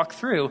going to walk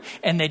through,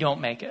 and they don't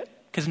make it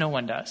because no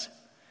one does.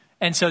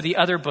 And so the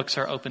other books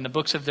are open, the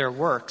books of their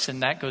works,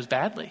 and that goes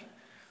badly.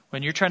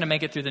 When you're trying to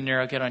make it through the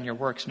narrow gate on your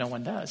works, no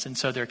one does, and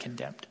so they're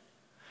condemned.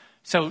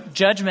 So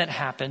judgment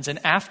happens, and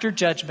after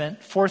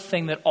judgment, fourth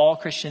thing that all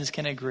Christians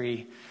can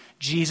agree,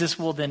 Jesus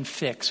will then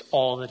fix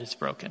all that is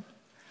broken.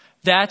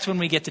 That's when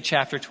we get to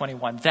chapter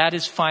 21. That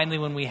is finally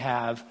when we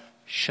have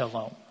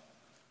shalom.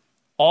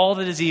 All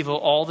that is evil,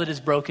 all that is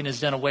broken is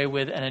done away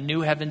with, and a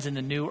new heavens and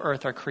a new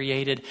earth are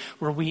created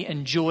where we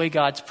enjoy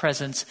God's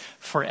presence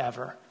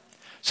forever.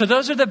 So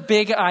those are the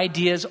big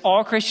ideas.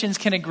 All Christians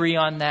can agree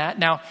on that.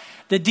 Now,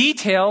 the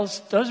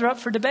details, those are up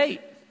for debate.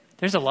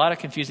 There's a lot of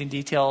confusing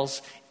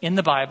details in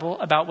the Bible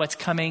about what's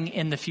coming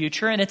in the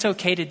future, and it's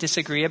okay to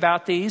disagree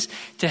about these.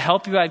 To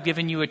help you, I've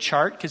given you a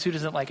chart, because who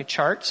doesn't like a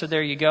chart? So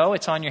there you go.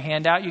 It's on your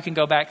handout. You can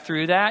go back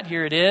through that.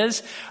 Here it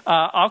is.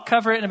 I'll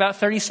cover it in about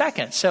 30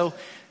 seconds. So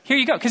here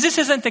you go, because this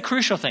isn't the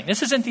crucial thing.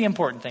 This isn't the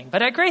important thing.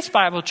 But at Grace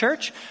Bible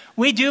Church,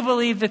 we do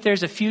believe that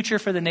there's a future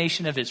for the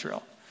nation of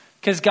Israel.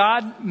 Because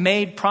God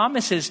made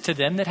promises to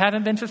them that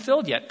haven't been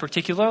fulfilled yet,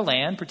 particular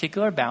land,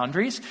 particular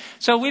boundaries.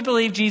 So we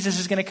believe Jesus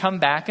is going to come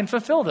back and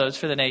fulfill those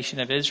for the nation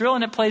of Israel.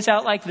 And it plays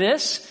out like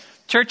this.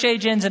 Church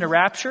age ends in a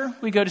rapture.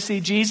 We go to see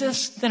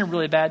Jesus. Then a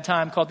really bad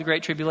time called the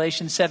Great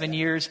Tribulation, 7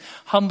 years.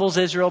 Humbles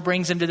Israel,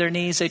 brings them to their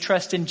knees. They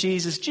trust in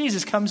Jesus.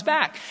 Jesus comes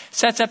back,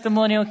 sets up the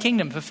millennial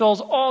kingdom,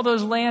 fulfills all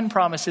those land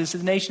promises to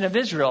the nation of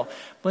Israel.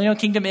 Millennial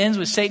kingdom ends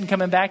with Satan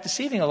coming back,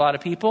 deceiving a lot of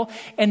people.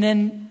 And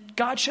then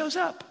God shows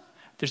up.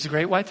 There's the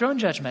great white throne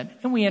judgment,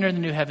 and we enter the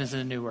new heavens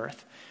and the new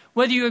earth.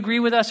 Whether you agree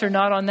with us or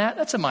not on that,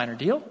 that's a minor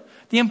deal.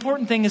 The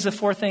important thing is the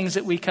four things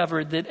that we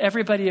covered that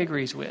everybody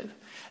agrees with.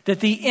 That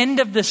the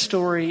end of the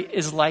story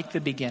is like the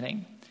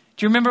beginning.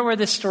 Do you remember where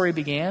this story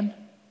began?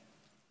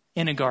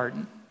 In a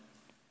garden.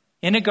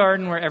 In a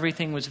garden where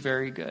everything was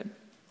very good.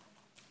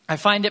 I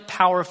find it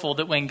powerful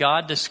that when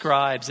God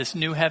describes this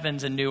new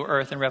heavens and new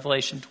earth in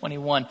Revelation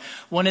 21,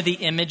 one of the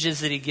images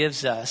that he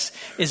gives us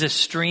is a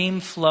stream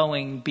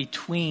flowing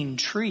between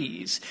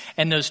trees.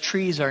 And those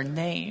trees are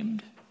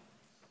named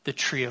the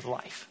tree of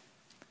life.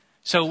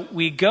 So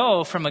we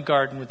go from a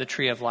garden with the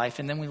tree of life,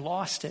 and then we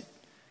lost it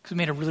because we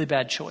made a really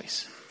bad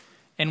choice.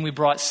 And we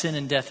brought sin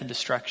and death and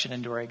destruction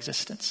into our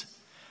existence.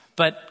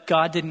 But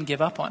God didn't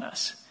give up on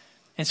us.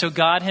 And so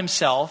God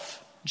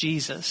himself,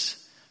 Jesus,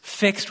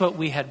 fixed what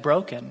we had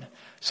broken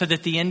so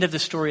that the end of the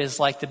story is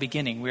like the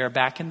beginning. We are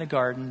back in the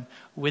garden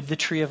with the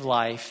tree of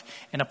life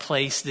in a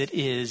place that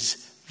is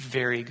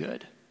very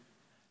good.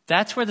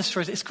 That's where the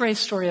story is. It's the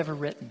greatest story ever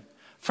written.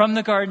 From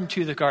the garden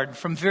to the garden,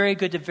 from very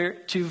good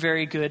to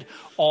very good,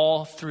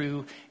 all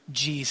through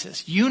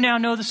Jesus. You now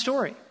know the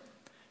story.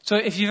 So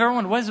if you've ever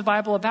wondered, what is the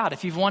Bible about?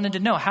 If you've wanted to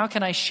know, how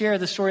can I share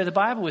the story of the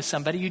Bible with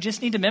somebody? You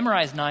just need to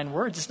memorize 9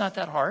 words. It's not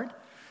that hard.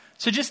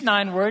 So just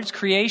 9 words: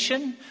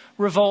 creation,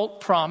 revolt,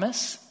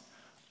 promise,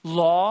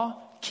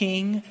 law,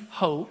 king,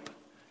 hope,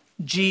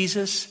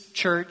 Jesus,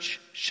 church,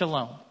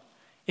 shalom.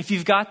 If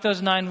you've got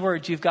those 9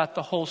 words, you've got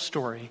the whole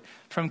story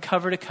from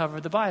cover to cover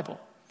of the Bible.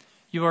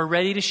 You are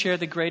ready to share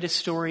the greatest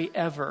story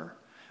ever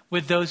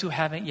with those who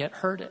haven't yet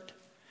heard it.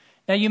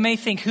 Now you may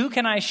think, who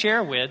can I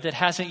share with that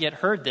hasn't yet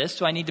heard this?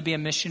 Do I need to be a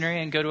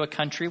missionary and go to a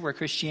country where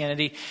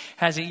Christianity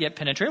hasn't yet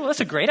penetrated? Well,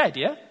 that's a great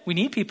idea. We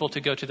need people to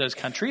go to those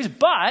countries,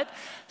 but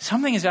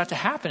something is about to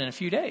happen in a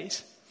few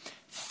days.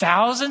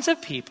 Thousands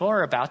of people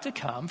are about to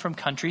come from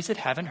countries that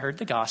haven't heard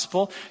the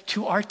gospel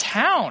to our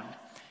town.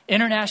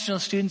 International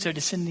students are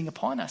descending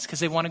upon us because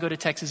they want to go to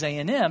Texas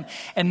A&M.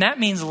 And that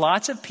means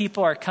lots of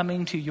people are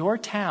coming to your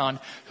town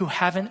who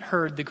haven't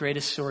heard the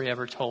greatest story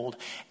ever told.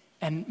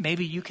 And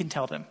maybe you can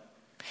tell them.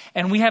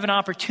 And we have an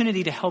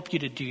opportunity to help you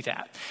to do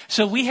that.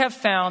 So we have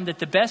found that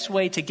the best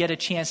way to get a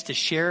chance to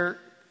share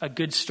a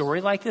good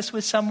story like this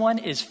with someone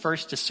is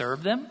first to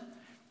serve them.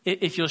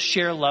 If you'll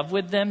share love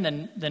with them,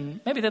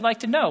 then maybe they'd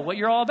like to know what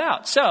you're all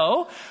about.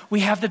 So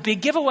we have the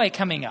big giveaway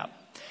coming up.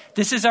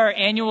 This is our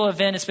annual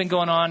event. It's been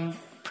going on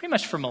pretty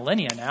much for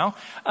millennia now,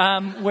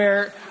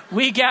 where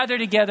we gather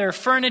together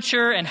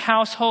furniture and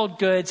household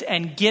goods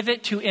and give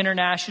it to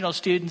international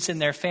students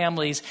and their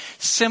families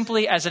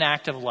simply as an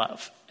act of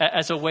love.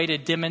 as a way to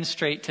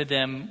demonstrate to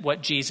them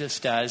what Jesus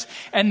does.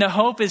 And the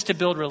hope is to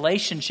build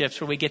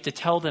relationships where we get to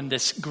tell them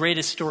this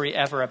greatest story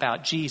ever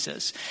about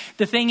Jesus.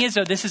 The thing is,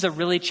 though, this is a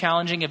really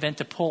challenging event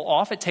to pull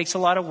off. It takes a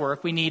lot of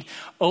work. We need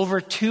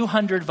over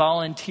 200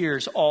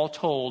 volunteers all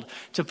told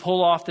to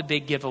pull off the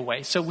big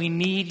giveaway. So we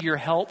need your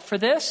help for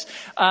this.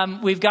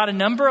 We've got a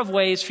number of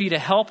ways for you to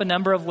help, a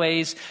number of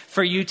ways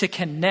for you to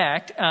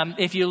connect.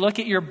 If you look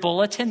at your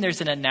bulletin, there's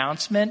an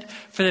announcement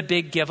for the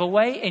big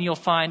giveaway, and you'll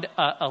find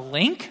a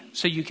link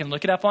so you can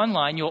look it up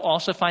online. You'll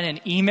also find an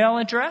email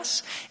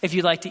address if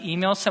you'd like to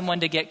email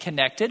someone to get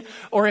connected.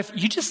 Or if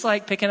you just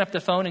like picking up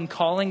the phone and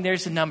calling,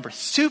 there's a number.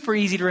 Super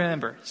easy to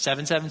remember,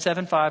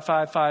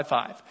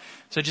 777-5555.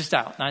 So just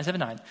dial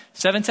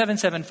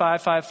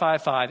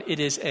 979-777-5555. It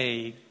is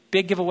a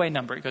big giveaway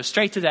number. Go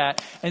straight to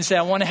that and say,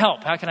 I want to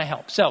help. How can I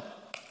help? So,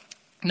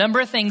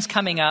 number of things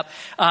coming up.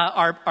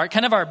 Our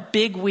kind of our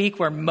big week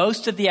where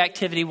most of the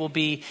activity will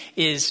be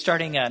is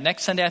starting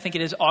next Sunday. I think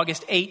it is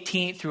August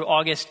 18th through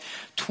August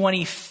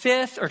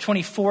 25th or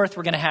 24th.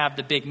 We're going to have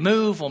the big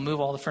move. We'll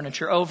move all the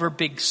furniture over,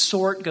 big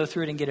sort, go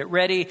through it and get it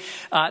ready.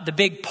 The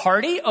big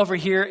party over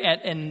here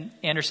in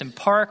Anderson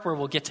Park where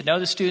we'll get to know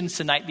the students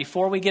the night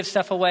before we give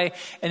stuff away,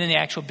 and then the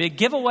actual big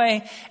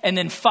giveaway. And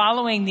then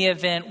following the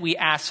event, we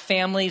ask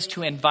families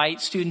to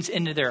invite students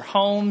into their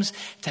homes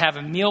to have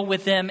a meal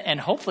with them and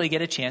hopefully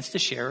get a chance to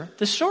share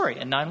the story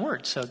in 9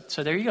 words. So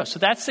there you go. So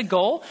that's the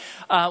goal.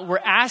 We're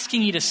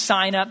asking you to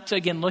sign up to,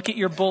 again, look at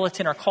your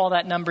bulletin or call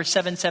that number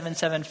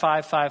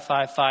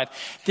 777-5555.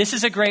 This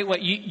is a great way.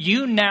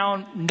 You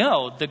now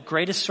know the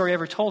greatest story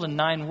ever told in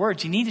 9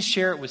 words. You need to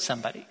share it with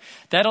somebody.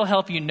 That'll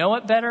help you know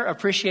it better,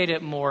 appreciate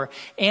it more,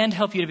 and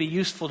help you to be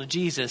useful to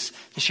Jesus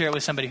to share it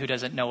with somebody who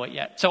doesn't know it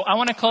yet. So I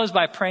want to close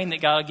by praying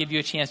that God will give you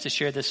a chance to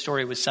share this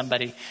story with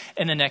somebody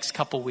in the next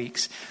couple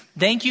weeks.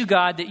 Thank you,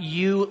 God, that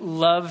you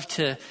love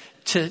to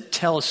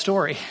tell a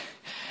story.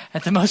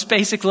 At the most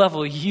basic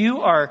level,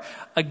 you are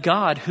a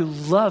God who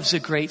loves a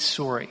great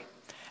story.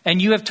 And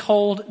you have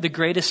told the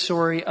greatest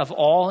story of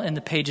all in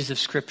the pages of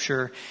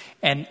Scripture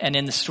and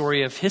in the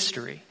story of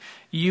history.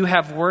 You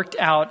have worked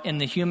out in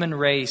the human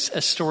race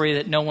a story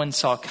that no one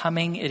saw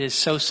coming. It is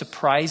so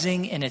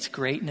surprising in its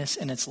greatness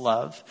and its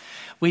love.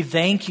 We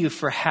thank you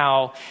for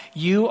how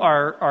you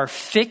are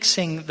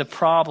fixing the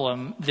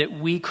problem that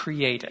we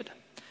created.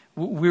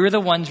 We're the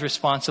ones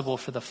responsible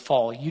for the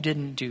fall. You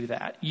didn't do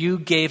that. You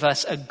gave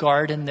us a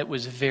garden that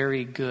was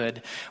very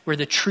good, where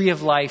the tree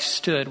of life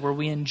stood, where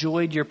we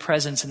enjoyed your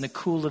presence in the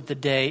cool of the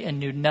day and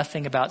knew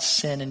nothing about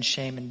sin and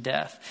shame and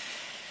death.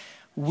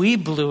 We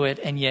blew it,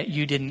 and yet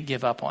you didn't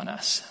give up on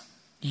us.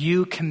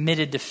 You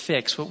committed to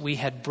fix what we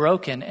had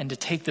broken and to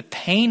take the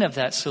pain of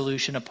that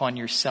solution upon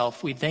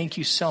yourself. We thank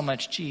you so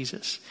much,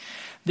 Jesus,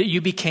 that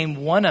you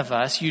became one of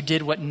us. You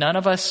did what none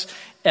of us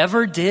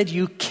ever did.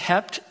 You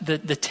kept the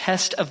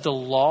test of the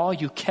law.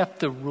 You kept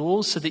the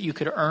rules so that you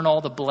could earn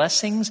all the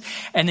blessings.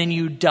 And then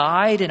you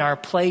died in our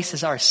place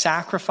as our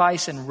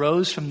sacrifice and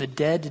rose from the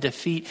dead to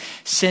defeat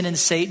sin and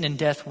Satan and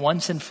death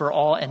once and for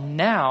all. And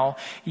now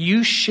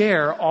you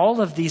share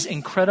all of these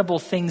incredible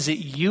things that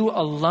you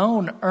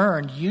alone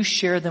earned. You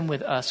share them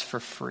with us for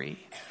free.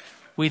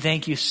 We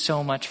thank you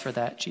so much for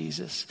that,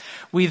 Jesus.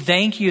 We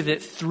thank you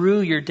that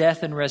through your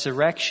death and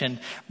resurrection,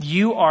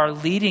 you are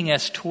leading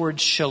us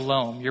towards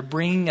shalom. You're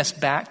bringing us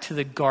back to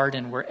the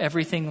garden where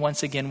everything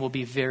once again will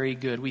be very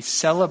good. We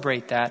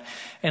celebrate that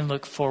and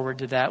look forward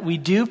to that. We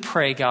do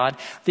pray, God,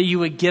 that you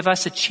would give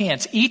us a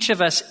chance, each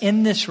of us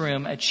in this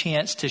room, a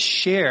chance to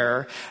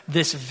share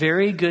this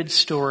very good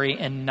story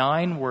in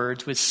 9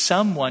 words with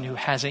someone who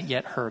hasn't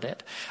yet heard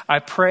it. I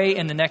pray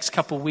in the next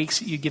couple weeks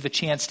that you give a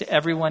chance to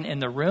everyone in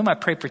the room. I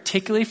pray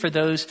particularly for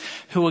those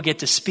who will get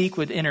to speak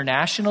with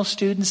international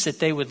students, that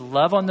they would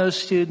love on those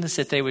students,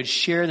 that they would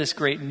share this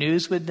great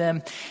news with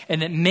them,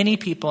 and that many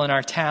people in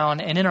our town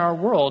and in our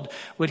world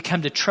would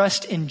come to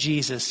trust in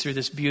Jesus through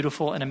this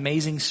beautiful and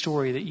amazing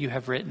story that you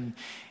have written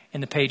in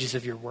the pages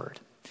of your word.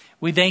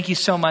 We thank you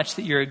so much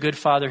that you're a good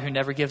Father who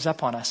never gives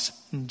up on us.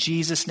 In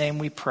Jesus' name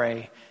we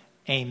pray,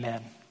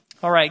 amen.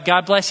 All right,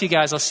 God bless you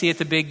guys. I'll see you at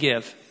the Big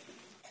Give.